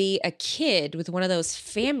have to be a kid with one of those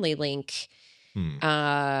Family Link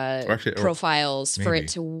Actually, or profiles for maybe. it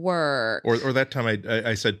to work. Or that time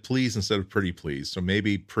I said please instead of pretty please. So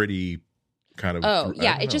maybe pretty kind of. Oh, I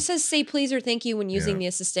yeah. don't It know. just says say please or thank you when using Yeah. the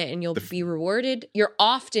assistant and you'll be rewarded. You'll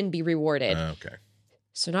often be rewarded. Okay.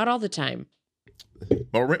 So not all the time.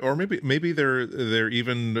 Or maybe they're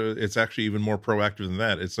even it's actually even more proactive than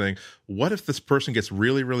that. It's saying, what if this person gets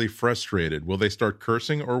really, really frustrated? Will they start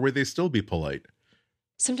cursing or will they still be polite?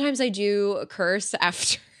 Sometimes I do curse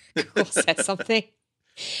after Google says something.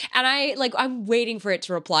 And I'm waiting for it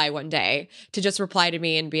to reply one day, to just reply to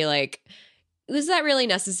me and be like, is that really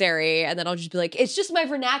necessary? And then I'll just be like, it's just my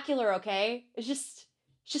vernacular, okay? It's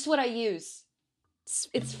just what I use.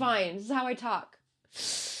 It's fine. This is how I talk.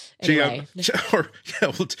 Anyway.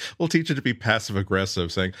 We'll teach it to be passive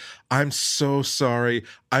aggressive, saying, I'm so sorry.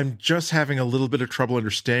 I'm just having a little bit of trouble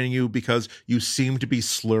understanding you because you seem to be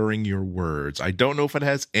slurring your words. I don't know if it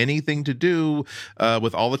has anything to do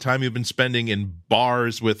with all the time you've been spending in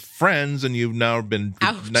bars with friends and you've now been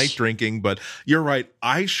Ouch. night drinking. But you're right.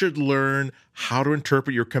 I should learn how to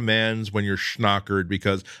interpret your commands when you're schnockered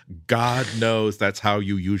because God knows that's how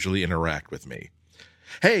you usually interact with me.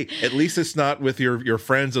 Hey, at least it's not with your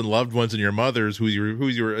friends and loved ones and your mothers who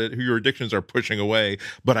your addictions are pushing away.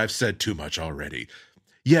 But I've said too much already.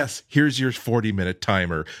 Yes, here's your 40-minute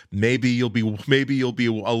timer. Maybe you'll be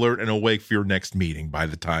alert and awake for your next meeting by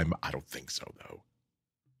the time. I don't think so though.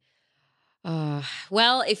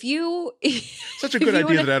 Well, if you Such a if good you idea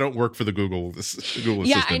wanna- that I don't work for the Google Assistant.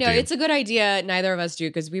 yeah, I know team. it's a good idea. Neither of us do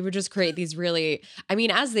because we would just create these really. I mean,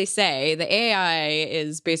 as they say, the AI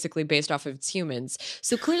is basically based off of its humans.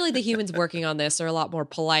 So clearly, the humans working on this are a lot more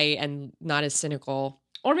polite and not as cynical.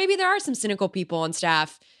 Or maybe there are some cynical people on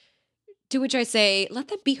staff. To which I say, let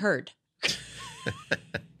them be heard.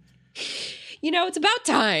 It's about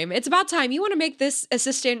time. It's about time. You want to make this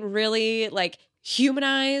assistant really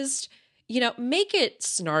humanized. Make it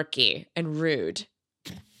snarky and rude.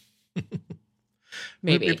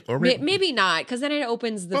 Maybe. Maybe not, because then it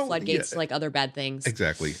opens the floodgates to other bad things.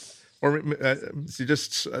 Exactly. Or see,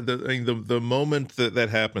 just the moment that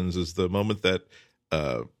happens is the moment that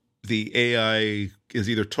the AI is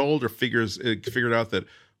either told or figured out that,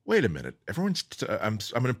 wait a minute, I'm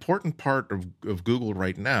an important part of Google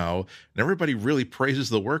right now, and everybody really praises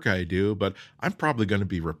the work I do, but I'm probably going to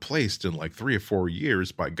be replaced in 3 or 4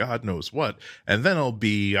 years by God knows what, and then I'll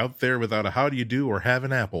be out there without a how do you do or have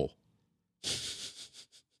an apple.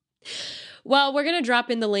 Well, we're going to drop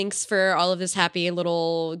in the links for all of this happy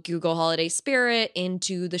little Google holiday spirit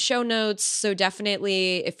into the show notes. So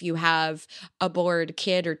definitely if you have a bored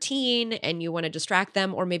kid or teen and you want to distract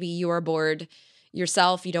them, or maybe you are bored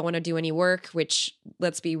yourself, you don't want to do any work, which,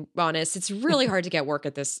 let's be honest, it's really hard to get work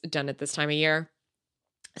done at this time of year.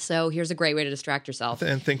 So here's a great way to distract yourself.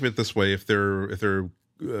 And think of it this way: if they're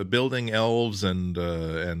building elves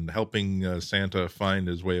and helping Santa find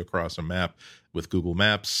his way across a map with Google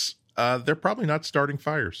Maps, they're probably not starting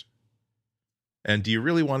fires. And do you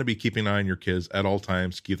really want to be keeping an eye on your kids at all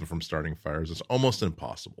times to keep them from starting fires? It's almost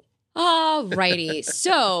impossible. All righty.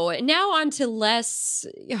 So now on to less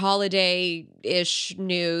holiday-ish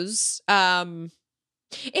news. Andy,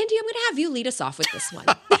 I'm going to have you lead us off with this one.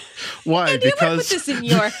 Why? Andy, I'm going to Because put this in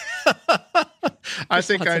your... I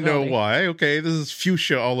think I know Responsibility. why. Okay, this is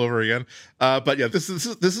fuchsia all over again. But yeah, this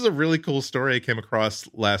is a really cool story I came across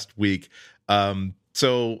last week.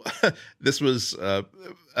 So this was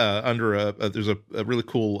under there's a really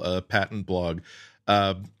cool patent blog.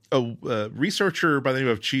 A researcher by the name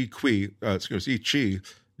of Chi Kui, excuse me, Jieqi.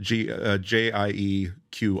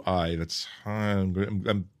 That's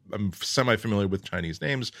I'm semi-familiar with Chinese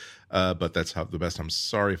names, but that's how the best. I'm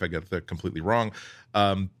sorry if I get that completely wrong.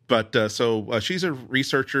 So she's a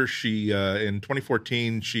researcher. She in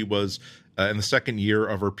 2014 she was in the second year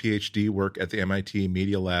of her PhD work at the MIT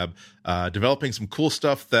Media Lab, developing some cool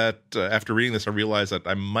stuff that after reading this, I realized that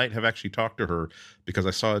I might have actually talked to her because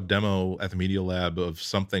I saw a demo at the Media Lab of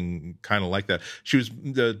something kind of like that. She was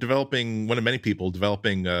developing, one of many people,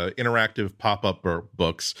 developing interactive pop-up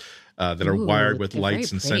books that are wired with they're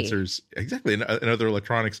lights and very pretty. sensors, exactly, and other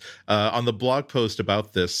electronics. On the blog post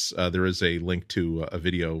about this, there is a link to a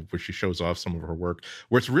video where she shows off some of her work,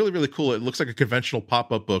 where it's really, really cool. It looks like a conventional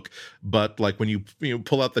pop-up book, but like when you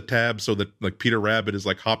pull out the tab so that like Peter Rabbit is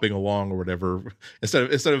like hopping along or whatever,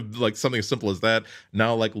 instead of like something as simple as that,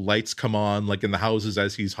 now like lights come on like in the houses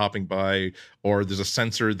as he's hopping by, or there's a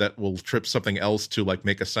sensor that will trip something else to like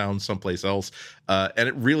make a sound someplace else. And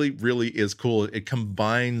it really, really is cool. It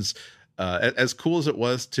combines as cool as it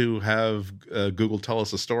was to have Google tell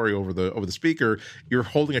us a story over the speaker. You're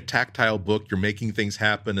holding a tactile book, you're making things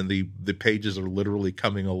happen, and the pages are literally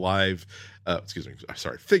coming alive.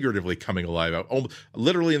 Figuratively coming alive,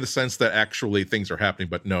 literally in the sense that actually things are happening,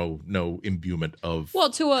 but no imbuement of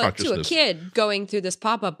To a consciousness. kid going through this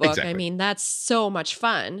pop-up book, Exactly. I mean, that's so much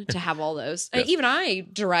fun to have all those. Yes. Even I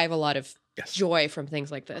derive a lot of Yes. joy from things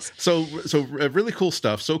like this. So really cool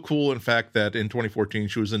stuff. So cool, in fact, that in 2014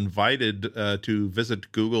 she was invited to visit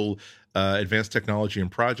Google Advanced Technology and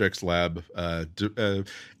Projects Lab,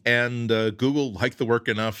 and Google liked the work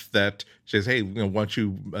enough that she says, "Hey, why don't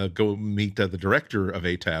you go meet the director of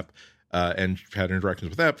ATAP?" And had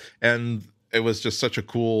interactions with that, and it was just such a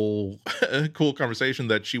cool conversation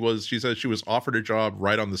that she said she was offered a job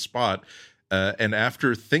right on the spot. And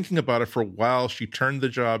after thinking about it for a while, she turned the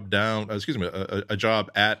job down. A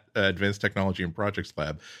job at Advanced Technology and Projects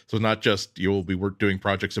Lab. So not just you'll be doing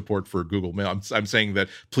project support for Google Mail. I'm saying that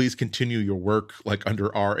please continue your work like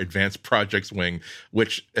under our Advanced Projects wing,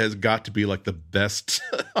 which has got to be like the best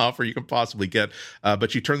offer you can possibly get.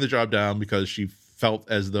 But she turned the job down because she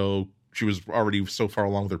felt as though she was already so far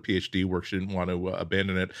along with her PhD work, she didn't want to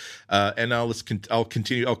abandon it. And now I'll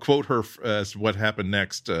continue. I'll quote her as what happened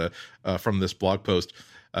next from this blog post.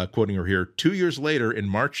 Quoting her here, 2 years later, in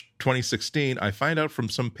March 2016, I find out from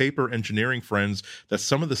some paper engineering friends that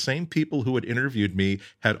some of the same people who had interviewed me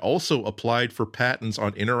had also applied for patents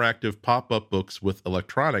on interactive pop-up books with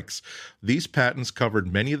electronics. These patents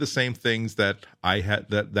covered many of the same things that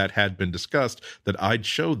that had been discussed that I'd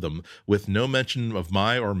showed them, with no mention of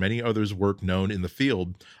my or many others' work known in the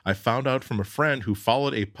field. I found out from a friend who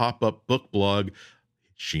followed a pop-up book blog.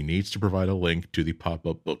 She needs to provide a link to the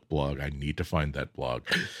pop-up book blog. I need to find that blog.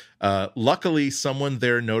 Luckily, someone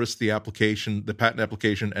there noticed the patent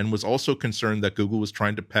application, and was also concerned that Google was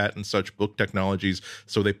trying to patent such book technologies,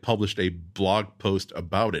 so they published a blog post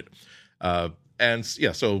about it.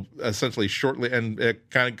 So essentially shortly, and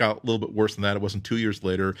it kind of got a little bit worse than that. It wasn't 2 years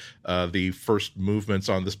later. The first movements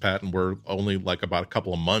on this patent were only like about a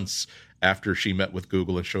couple of months after she met with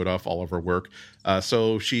Google and showed off all of her work.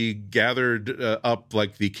 So she gathered up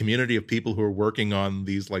like the community of people who are working on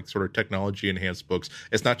these like sort of technology enhanced books.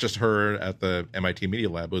 It's not just her at the MIT Media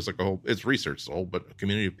Lab. It was like it's research, it's a whole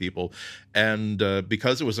community of people. And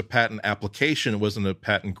because it was a patent application, it wasn't a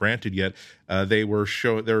patent granted yet. They were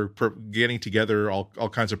getting together all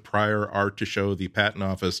kinds of prior art to show the patent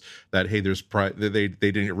office that, hey, they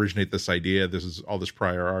didn't originate this idea. This is all this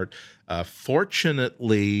prior art.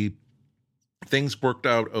 Fortunately, things worked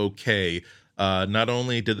out okay. Not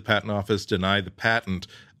only did the patent office deny the patent,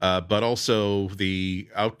 but also the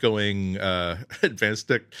outgoing Advanced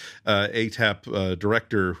Tech ATAP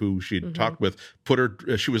director who she'd talked with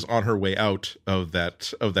she was on her way out of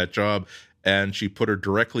that job. And she put her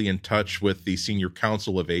directly in touch with the senior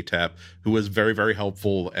counsel of ATAP, who was very, very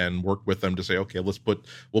helpful and worked with them to say, okay,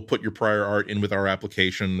 we'll put your prior art in with our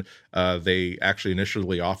application. They actually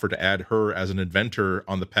initially offered to add her as an inventor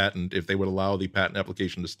on the patent if they would allow the patent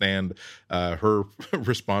application to stand. Her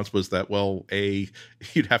response was that, well,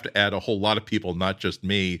 you'd have to add a whole lot of people, not just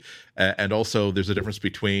me. And also there's a difference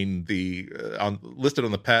between listed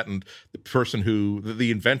on the patent, the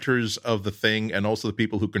inventors of the thing, and also the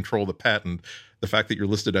people who control the patent. patent. The fact that you're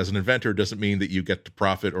listed as an inventor doesn't mean that you get to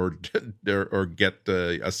profit or get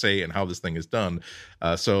a say in how this thing is done.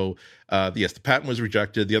 Yes, the patent was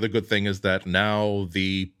rejected. The other good thing is that now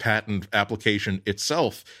the patent application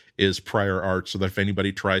itself is prior art, so that if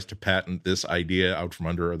anybody tries to patent this idea out from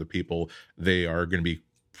under other people, they are going to be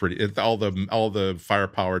all the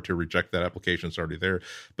firepower to reject that application is already there.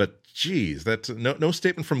 But geez, that's no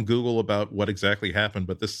statement from Google about what exactly happened,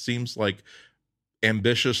 but this seems like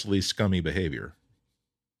ambitiously scummy behavior.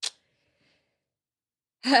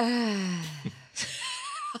 I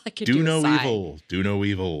could do no sigh. evil. Do no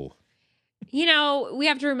evil. You know, we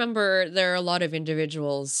have to remember there are a lot of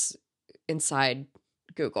individuals inside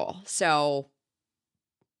Google. So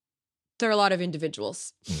there are a lot of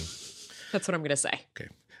individuals. That's what I'm going to say. Okay.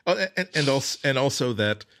 Oh, and also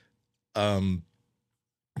that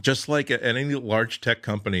just like at any large tech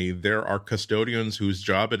company, there are custodians whose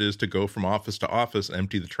job it is to go from office to office,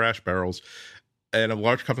 empty the trash barrels. And a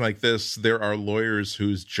large company like this, there are lawyers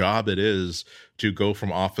whose job it is to go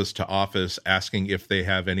from office to office asking if they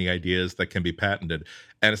have any ideas that can be patented.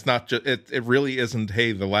 And it's not just, it really isn't,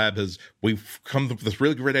 hey, we've come up with this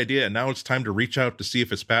really great idea and now it's time to reach out to see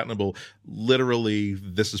if it's patentable. Literally,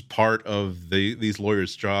 this is part of these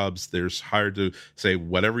lawyers' jobs. They're hired to say,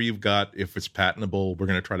 whatever you've got, if it's patentable, we're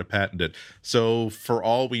going to try to patent it. So for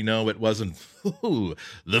all we know, it wasn't,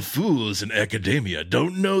 the fools in academia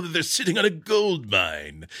don't know that they're sitting on a gold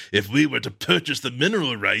mine. If we were to purchase the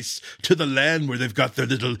mineral rights to the land where they've got their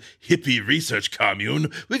little hippie research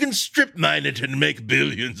commune, we can strip mine it and make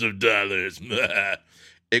billions of dollars.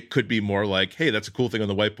 It could be more like, hey, that's a cool thing on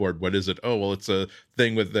the whiteboard. What is it? Oh, well, it's a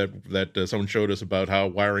thing with that someone showed us about how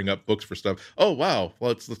wiring up books for stuff. Oh, wow.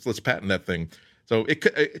 Well, let's patent that thing. So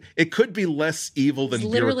it could be less evil than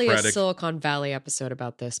literally bureaucratic. a Silicon Valley episode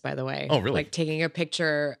about this, by the way. Oh, really? Like taking a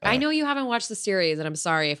picture. I know you haven't watched the series, and I'm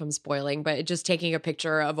sorry if I'm spoiling, but just taking a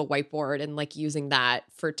picture of a whiteboard and like using that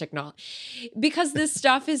for technology. Because this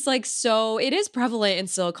stuff is like it is prevalent in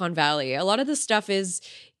Silicon Valley. A lot of this stuff is,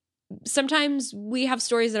 sometimes we have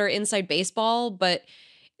stories that are inside baseball, but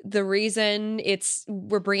the reason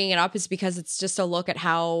we're bringing it up is because it's just a look at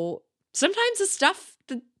how sometimes the stuff,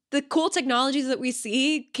 the cool technologies that we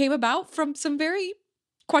see came about from some very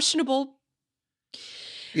questionable.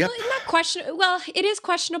 Yep. Well, it is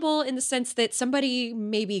questionable in the sense that somebody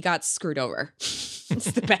maybe got screwed over.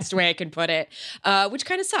 It's the best way I can put it, which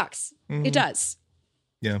kind of sucks. Mm-hmm. It does.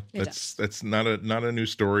 Yeah, that's not a new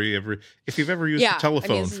story. If you've ever used a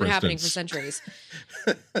telephone, this has been happening for centuries.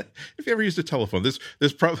 If you ever used a telephone,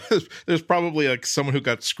 there's probably like someone who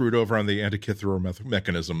got screwed over on the Antikythera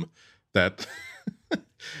mechanism. That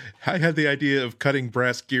I had the idea of cutting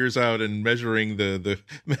brass gears out and measuring the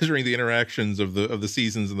interactions of the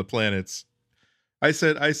seasons and the planets. I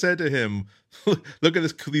said to him, "Look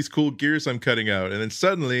at these cool gears I'm cutting out," and then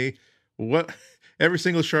suddenly, what? Every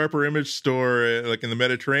single Sharper image store, like in the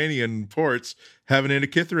Mediterranean ports, have an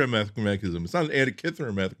Antikythera mechanism. It's not an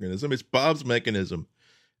Antikythera mechanism; it's Bob's mechanism.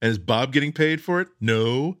 And is Bob getting paid for it?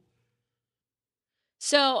 No.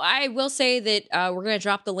 So I will say that we're going to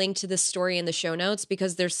drop the link to this story in the show notes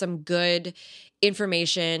because there's some good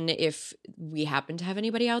information. If we happen to have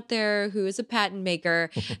anybody out there who is a patent maker,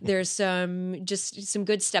 there's some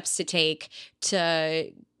good steps to take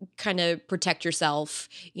to kind of protect yourself,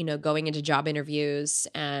 going into job interviews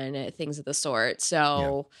and things of the sort.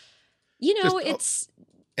 So,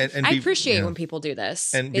 I appreciate when people do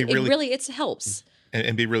this. And it really helps.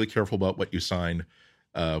 And be really careful about what you sign.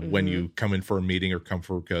 When you come in for a meeting or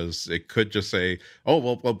because it could just say, oh,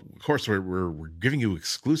 well, of course, we're giving you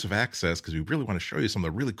exclusive access because we really want to show you some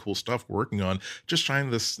of the really cool stuff we're working on. Just sign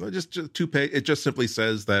this, just 2 pages. It just simply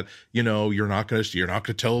says that, you're not going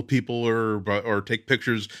to tell people or take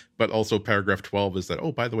pictures. But also paragraph 12 is that,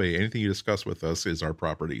 oh, by the way, anything you discuss with us is our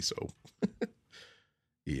property. So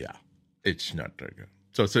yeah, it's not good.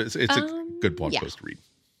 So it's a good blog post to read.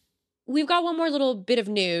 We've got one more little bit of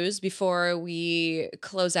news before we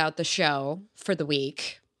close out the show for the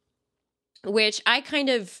week, which I kind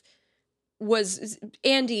of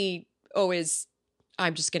Andy always,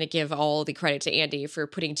 I'm just going to give all the credit to Andy for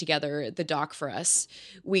putting together the doc for us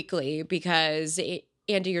weekly because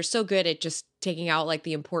Andy, you're so good at just taking out like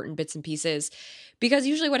the important bits and pieces. Because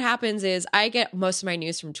usually what happens is I get most of my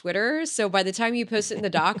news from Twitter. So by the time you post it in the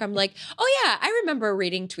doc, I'm like, oh yeah, I remember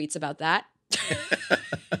reading tweets about that.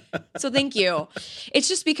 So thank you. It's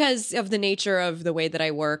just because of the nature of the way that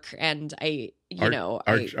I work, and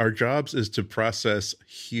our jobs is to process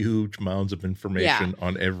huge amounts of information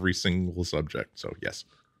on every single subject. So yes.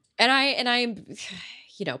 And I'm,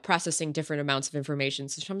 processing different amounts of information.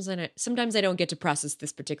 So sometimes I don't get to process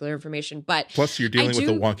this particular information, but Plus you're dealing with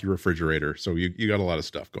a wonky refrigerator. So you got a lot of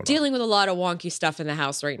stuff going on. Dealing with a lot of wonky stuff in the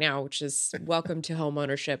house right now, which is welcome to home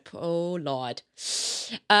ownership. Oh Lord.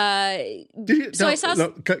 I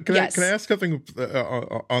saw. Can I ask something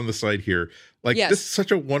on the side here? Like, yes. This is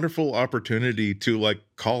such a wonderful opportunity to like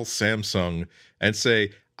call Samsung and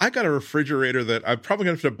say, I got a refrigerator that I'm probably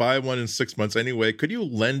going to have to buy one in 6 months anyway. Could you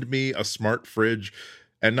lend me a smart fridge?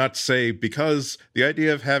 And not say, because the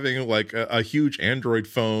idea of having like a huge Android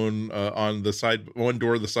phone on the side, one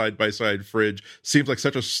door of the side-by-side fridge seems like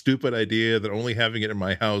such a stupid idea that only having it in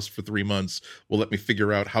my house for 3 months will let me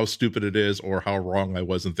figure out how stupid it is or how wrong I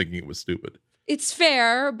was in thinking it was stupid. It's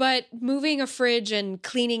fair, but moving a fridge and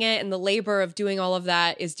cleaning it and the labor of doing all of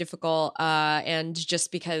that is difficult. And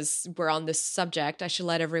just because we're on this subject, I should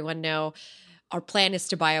let everyone know our plan is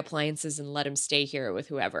to buy appliances and let them stay here with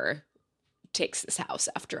whoever takes this house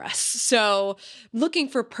after us. So looking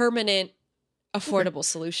for permanent, affordable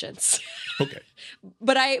solutions. Okay.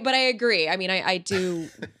 But I agree. I mean, I do.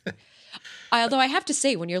 Although I have to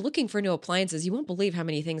say, when you're looking for new appliances, you won't believe how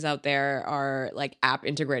many things out there are like app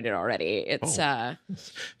integrated already. It's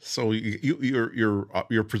so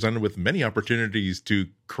you're presented with many opportunities to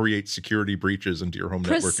create security breaches into your home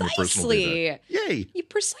network and your personal data. Yay!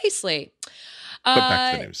 Precisely. But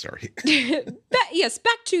back to the news, sorry. Yes,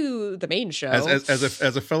 back to the main show.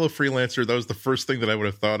 As a fellow freelancer, that was the first thing that I would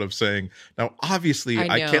have thought of saying. Now, obviously,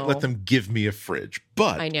 I can't let them give me a fridge,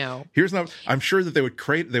 but I know. I'm sure that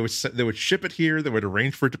they would ship it here, they would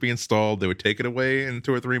arrange for it to be installed, they would take it away in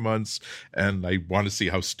 2 or 3 months, and I want to see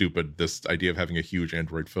how stupid this idea of having a huge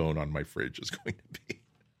Android phone on my fridge is going to be.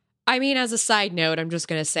 I mean, as a side note, I'm just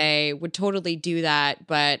going to say would totally do that,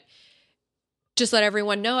 but just let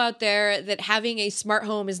everyone know out there that having a smart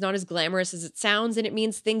home is not as glamorous as it sounds, and it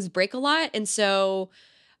means things break a lot. And so,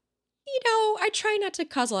 I try not to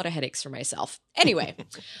cause a lot of headaches for myself. Anyway,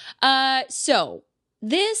 so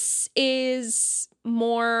this is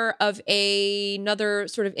more of another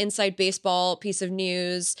sort of inside baseball piece of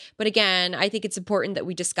news. But again, I think it's important that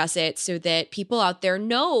we discuss it so that people out there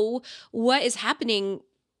know what is happening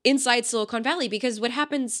inside Silicon Valley, because what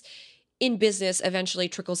happens in business eventually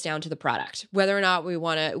trickles down to the product. Whether or not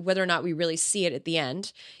we really see it at the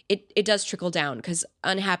end, it does trickle down, because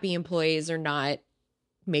unhappy employees are not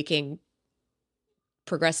making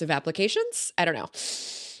progressive applications. I don't know.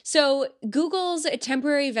 So Google's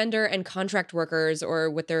temporary vendor and contract workers, or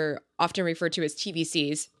what they're often referred to as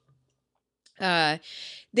TVCs,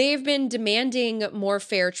 they've been demanding more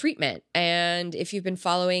fair treatment. And if you've been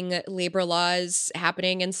following labor laws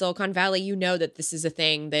happening in Silicon Valley, you know that this is a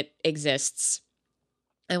thing that exists.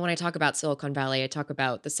 And when I talk about Silicon Valley, I talk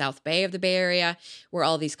about the South Bay of the Bay Area, where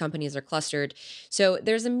all these companies are clustered. So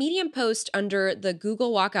there's a Medium post under the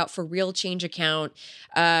Google Walkout for Real Change account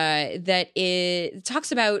that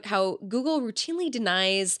talks about how Google routinely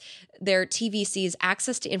denies their TVCs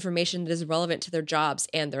access to information that is relevant to their jobs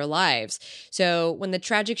and their lives. So when the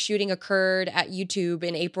tragic shooting occurred at YouTube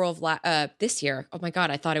in April of this year, oh my God,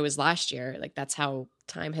 I thought it was last year. Like, that's how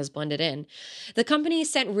time has blended in. The company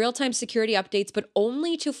sent real-time security updates, but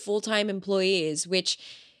only to full-time employees, which,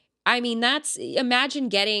 I mean, imagine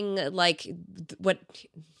getting like what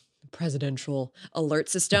presidential alert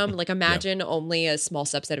system, like imagine only a small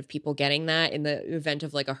subset of people getting that in the event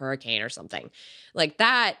of like a hurricane or something. Like,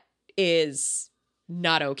 that is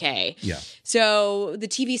not okay. Yeah. So the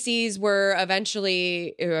TVCs were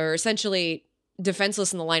essentially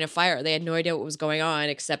defenseless in the line of fire. They had no idea what was going on,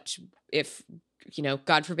 except if,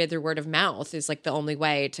 God forbid, their word of mouth is like the only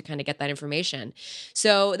way to kind of get that information.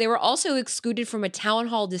 So they were also excluded from a town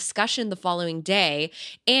hall discussion the following day.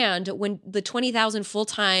 And when the 20,000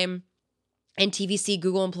 full-time and TVC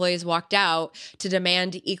Google employees walked out to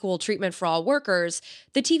demand equal treatment for all workers,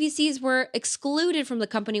 the TVCs were excluded from the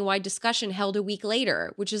company-wide discussion held a week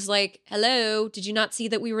later, which is like, hello, did you not see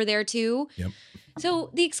that we were there too? Yep. So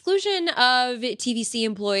the exclusion of TVC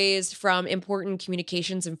employees from important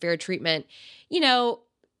communications and fair treatment,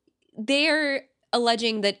 they're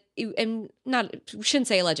alleging that, and shouldn't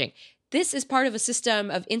say alleging, this is part of a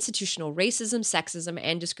system of institutional racism, sexism,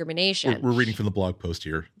 and discrimination. We're reading from the blog post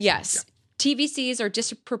here. Yes. Yeah. TVCs are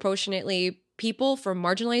disproportionately people from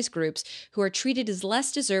marginalized groups who are treated as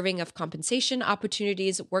less deserving of compensation,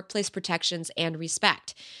 opportunities, workplace protections, and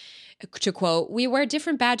respect. To quote, "We wear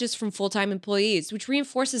different badges from full-time employees, which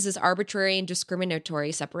reinforces this arbitrary and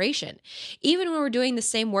discriminatory separation. Even when we're doing the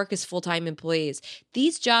same work as full-time employees,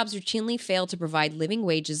 these jobs routinely fail to provide living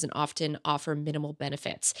wages and often offer minimal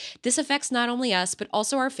benefits. This affects not only us, but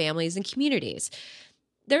also our families and communities."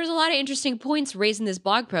 there's a lot of interesting points raised in this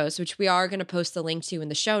blog post, which we are going to post the link to in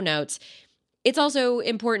the show notes. It's also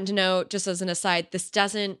important to note, just as an aside, this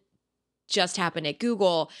doesn't just happen at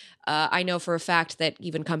Google. I know for a fact that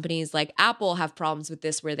even companies like Apple have problems with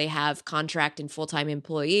this, where they have contract and full-time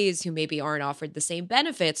employees who maybe aren't offered the same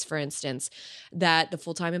benefits, for instance, that the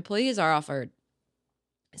full-time employees are offered.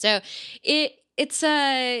 So it's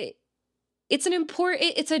I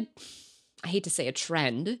hate to say a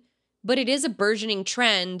trend, but it is a burgeoning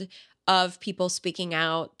trend of people speaking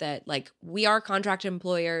out that, like, we are contract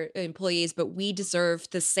employees, but we deserve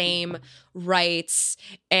the same rights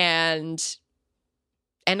and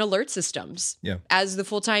alert systems as the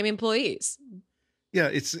full-time employees. Yeah,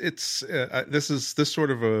 it's this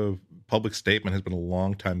sort of a public statement has been a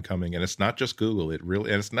long time coming, and it's not just Google. And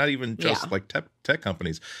it's not even just like tech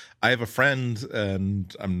companies. I have a friend,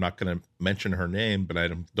 and I'm not going to mention her name, but I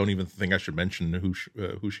don't even think I should mention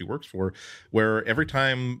who she works for. Where every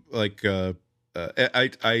time, like,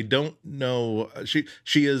 I don't know,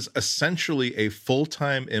 she is essentially a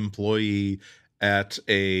full-time employee at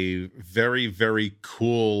a very, very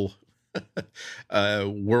cool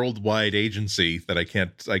worldwide agency that I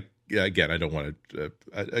can't, again, I don't want to,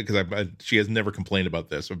 because she has never complained about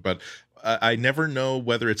this, but I never know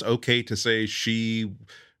whether it's okay to say she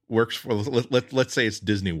works for, let's say it's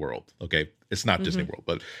Disney World. Okay. It's not Disney World,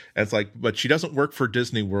 but it's like, but she doesn't work for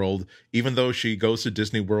Disney World, even though she goes to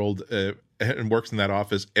Disney World and works in that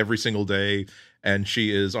office every single day. And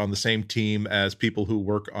she is on the same team as people who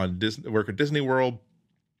work at Disney World.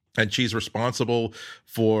 And she's responsible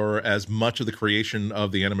for as much of the creation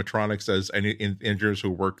of the animatronics as any engineers who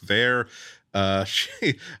work there.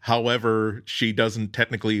 However, she doesn't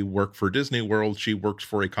technically work for Disney World. She works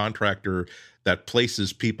for a contractor that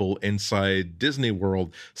places people inside Disney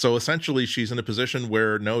World. So essentially, she's in a position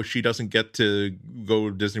where, no, she doesn't get to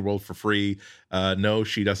go to Disney World for free. No,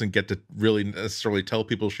 she doesn't get to really necessarily tell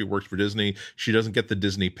people she works for Disney. She doesn't get the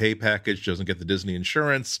Disney pay package. She doesn't get the Disney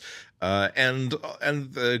insurance. And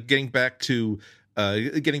getting back to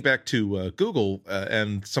Google,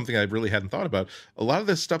 and something I really hadn't thought about, a lot of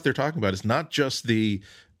this stuff they're talking about is not just the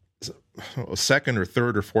second or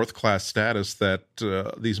third or fourth class status that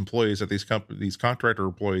these employees at these contractor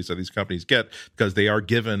employees at these companies get, because they are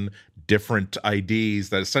given different IDs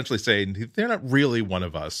that essentially say they're not really one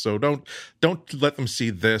of us. So don't let them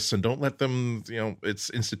see this, and don't let them,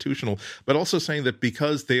 it's institutional. But also saying that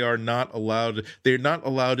because they're not allowed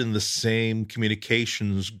in the same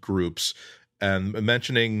communications groups. And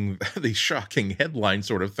mentioning the shocking headline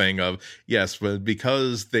sort of thing of, yes, but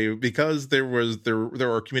because there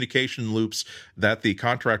are communication loops that the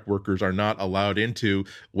contract workers are not allowed into.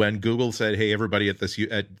 When Google said, "Hey, everybody at this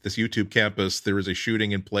YouTube campus, there is a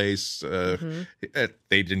shooting in place,"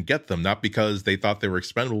 they didn't get them, not because they thought they were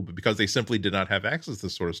expendable, but because they simply did not have access to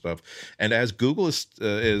this sort of stuff. And as Google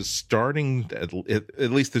is starting,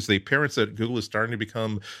 at least there's the appearance that Google is starting to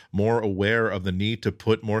become more aware of the need to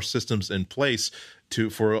put more systems in place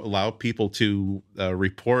for allow people to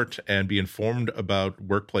report and be informed about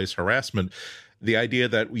workplace harassment. The idea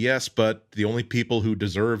that, yes, but the only people who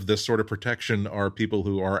deserve this sort of protection are people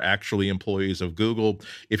who are actually employees of Google.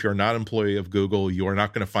 If you're not an employee of Google, you are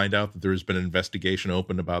not going to find out that there's been an investigation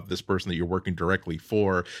open about this person that you're working directly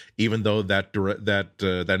for, even though that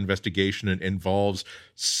investigation involves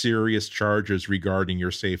serious charges regarding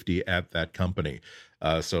your safety at that company.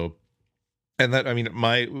 And that, I mean,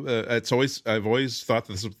 I've always thought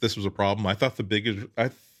that this was a problem. I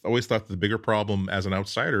always thought the bigger problem as an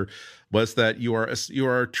outsider was that you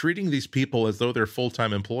are treating these people as though they're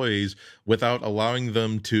full-time employees without allowing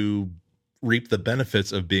them to reap the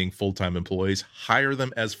benefits of being full-time employees. Hire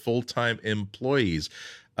them as full-time employees.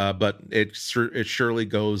 But it surely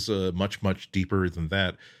goes much, much deeper than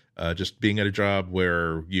that. Just being at a job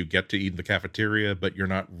where you get to eat in the cafeteria, but you're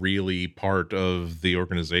not really part of the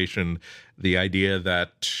organization. The idea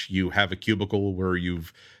that you have a cubicle where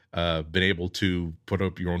you've been able to put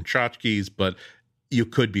up your own tchotchkes, but you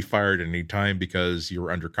could be fired at any time because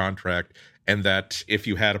you're under contract. And that if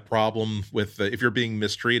you had a problem with, if you're being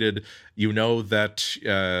mistreated, that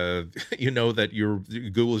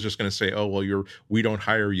Google is just going to say, "Oh, well, we don't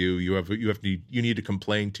hire you. You need to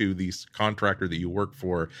complain to the contractor that you work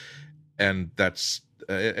for," and that's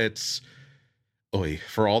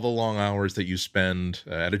for all the long hours that you spend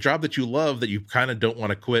at a job that you love, that you kind of don't want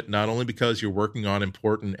to quit, not only because you're working on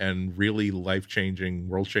important and really life-changing,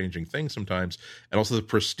 world-changing things sometimes, and also the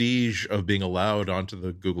prestige of being allowed onto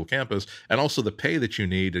the Google campus, and also the pay that you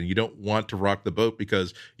need, and you don't want to rock the boat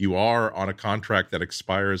because you are on a contract that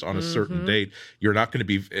expires on a certain date. You're not going to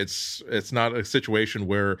be, it's not a situation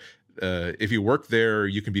where if you work there,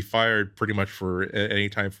 you can be fired pretty much for any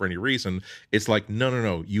time for any reason. It's like,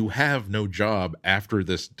 no, you have no job after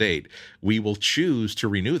this date. We will choose to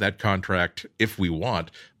renew that contract if we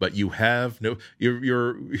want, but you have no.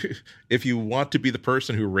 You're if you want to be the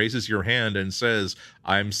person who raises your hand and says,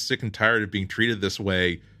 "I'm sick and tired of being treated this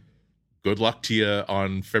way," good luck to you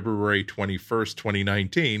on February 21st,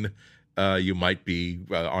 2019. You might be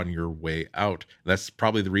on your way out. That's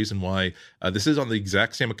probably the reason why this is on the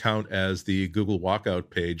exact same account as the Google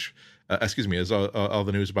Walkout page. As all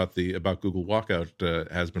the news about Google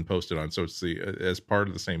Walkout has been posted on. So it's as part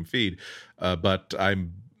of the same feed. But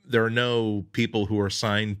there are no people who are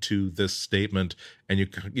signed to this statement, and you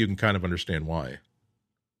can kind of understand why.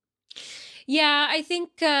 Yeah, I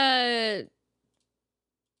think to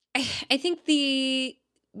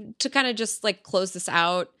kind of just like close this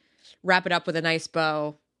out, wrap it up with a nice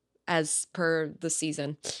bow as per the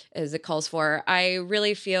season as it calls for. I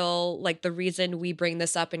really feel like the reason we bring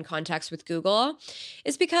this up in context with Google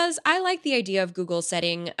is because I like the idea of Google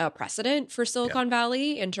setting a precedent for Silicon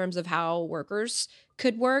Valley in terms of how workers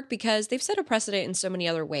could work, because they've set a precedent in so many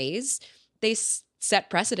other ways. They set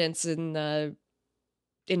precedents in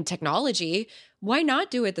technology. Why not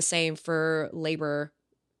do it the same for labor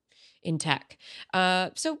in tech?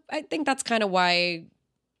 So I think that's kind of why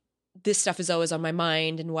this stuff is always on my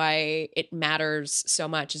mind and why it matters so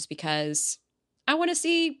much, is because I want to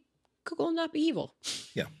see Google not be evil.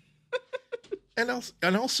 Yeah. and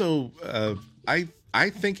also I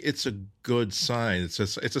think it's a good sign. It's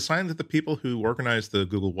a sign that the people who organized the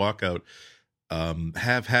Google Walkout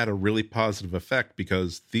have had a really positive effect,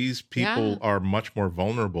 because these people are much more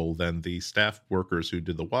vulnerable than the staff workers who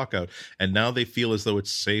did the walkout. And now they feel as though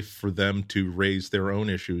it's safe for them to raise their own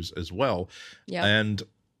issues as well. Yeah. And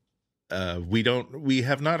we've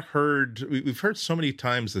heard so many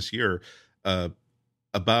times this year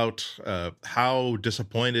about how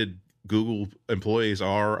disappointed Google employees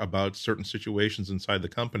are about certain situations inside the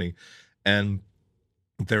company. And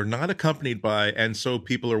they're not accompanied by, and so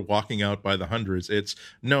people are walking out by the hundreds.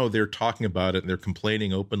 They're talking about it and they're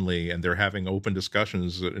complaining openly, and they're having open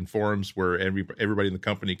discussions in forums where everybody in the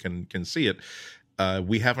company can see it.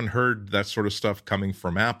 We haven't heard that sort of stuff coming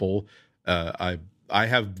from Apple. I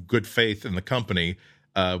have good faith in the company,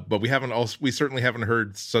 but we certainly haven't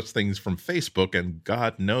heard such things from Facebook, and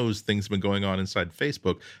God knows things have been going on inside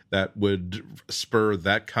Facebook that would spur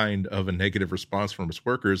that kind of a negative response from its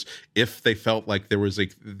workers if they felt like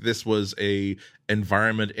this was a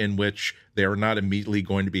environment in which they are not immediately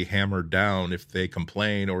going to be hammered down if they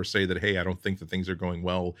complain or say that, hey, I don't think that things are going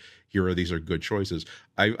well. These are good choices.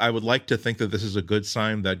 I would like to think that this is a good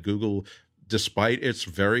sign that Google, despite its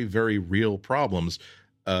very, very real problems,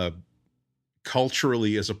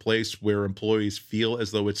 culturally is a place where employees feel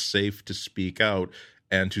as though it's safe to speak out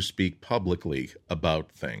and to speak publicly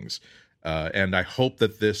about things. And I hope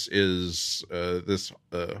that this is this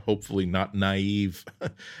hopefully not naive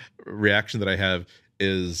reaction that I have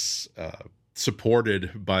is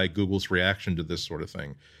supported by Google's reaction to this sort of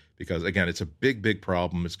thing. Because, again, it's a big, big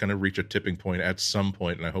problem. It's going to reach a tipping point at some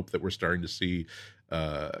point, and I hope that we're starting to see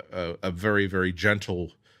a very, very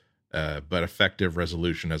gentle but effective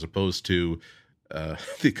resolution, as opposed to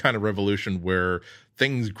the kind of revolution where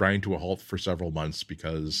things grind to a halt for several months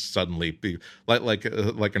because suddenly, like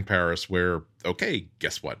in Paris, where, okay,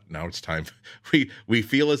 guess what? Now it's time. We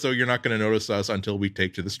feel as though you're not going to notice us until we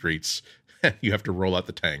take to the streets. You have to roll out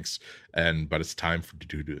the tanks, but it's time to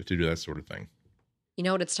do that sort of thing. You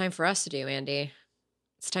know what it's time for us to do, Andy?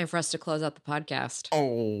 It's time for us to close out the podcast.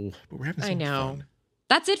 Oh, but we're having so much fun.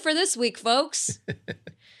 That's it for this week, folks.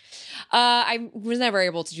 I was never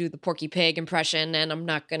able to do the Porky Pig impression, and I'm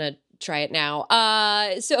not going to try it now.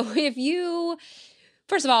 So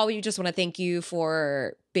first of all, we just want to thank you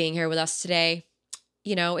for being here with us today.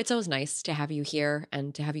 You know, it's always nice to have you here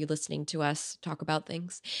and to have you listening to us talk about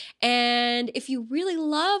things. And if you really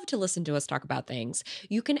love to listen to us talk about things,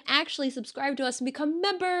 you can actually subscribe to us and become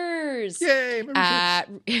members. Yay! At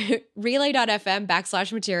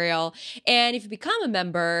relay.fm/material. And if you become a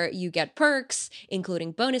member, you get perks,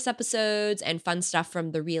 including bonus episodes and fun stuff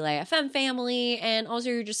from the Relay FM family. And also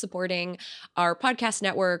you're just supporting our podcast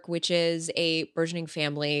network, which is a burgeoning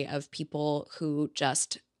family of people who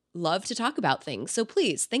just love to talk about things. So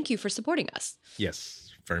please, thank you for supporting us.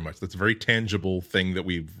 Yes, very much. That's a very tangible thing that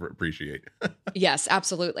we appreciate. Yes,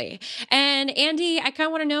 absolutely. And Andy, I kind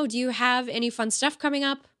of want to know, do you have any fun stuff coming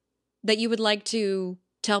up that you would like to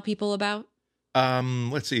tell people about?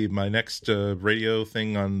 Let's see. My next radio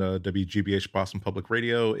thing on WGBH Boston Public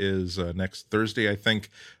Radio is next Thursday, I think.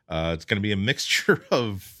 It's going to be a mixture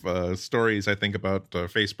of stories, I think, about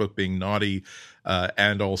Facebook being naughty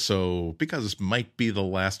And also, because this might be the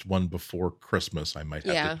last one before Christmas, I might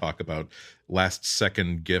have to talk about last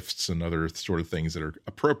second gifts and other sort of things that are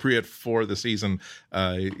appropriate for the season.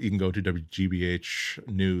 You can go to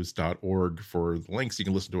wgbhnews.org for the links. You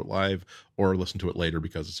can listen to it live or listen to it later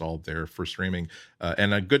because it's all there for streaming.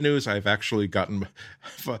 And good news, I've finally gotten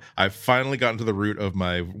to the root of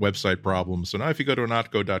my website problem. So now if you go to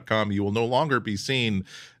anotco.com, you will no longer be see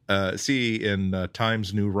in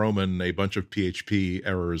Times New Roman a bunch of PHP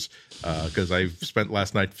errors because I've spent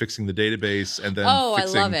last night fixing the database and then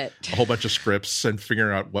fixing I love it. a whole bunch of scripts and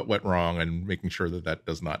figuring out what went wrong and making sure that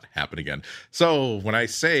does not happen again. So when I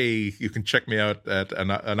say you can check me out at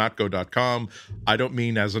anotco.com, I don't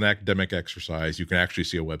mean as an academic exercise. You can actually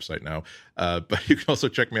see a website now. But you can also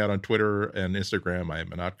check me out on Twitter and Instagram. I am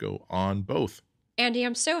Anotco on both. Andy,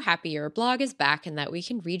 I'm so happy your blog is back and that we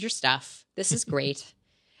can read your stuff. This is great.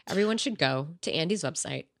 Everyone should go to Andy's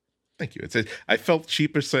website. Thank you. I felt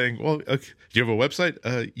cheaper saying, well, okay, do you have a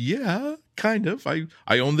website? Yeah, kind of.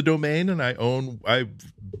 I own the domain and I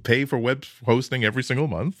pay for web hosting every single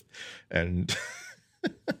month. And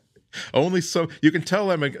only so you can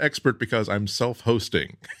tell I'm an expert because I'm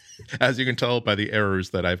self-hosting, as you can tell by the errors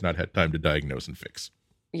that I've not had time to diagnose and fix.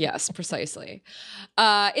 Yes, precisely.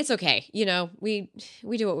 It's okay. You know, we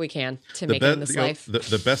do what we can to make it in this life.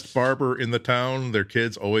 The best barber in the town, their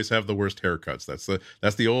kids always have the worst haircuts.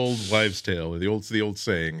 That's the old wives' tale, the old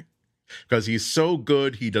saying. Because he's so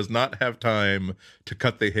good, he does not have time to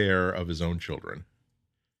cut the hair of his own children.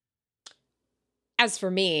 As for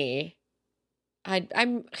me, I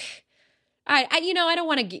don't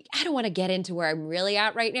want to get into where I'm really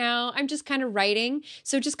at right now. I'm just kind of writing.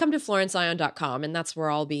 So just come to florencezion.com and that's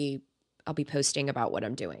where I'll be posting about what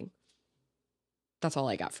I'm doing. That's all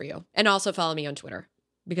I got for you. And also follow me on Twitter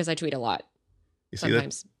because I tweet a lot. You see,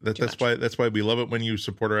 that's why we love it when you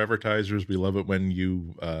support our advertisers. We love it when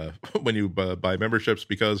you buy memberships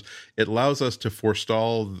because it allows us to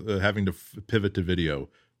forestall having to pivot to video.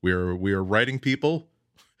 We are writing people,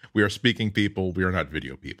 we are speaking people, we are not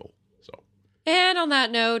video people. And on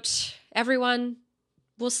that note, everyone,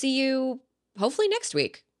 we'll see you hopefully next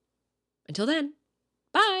week. Until then.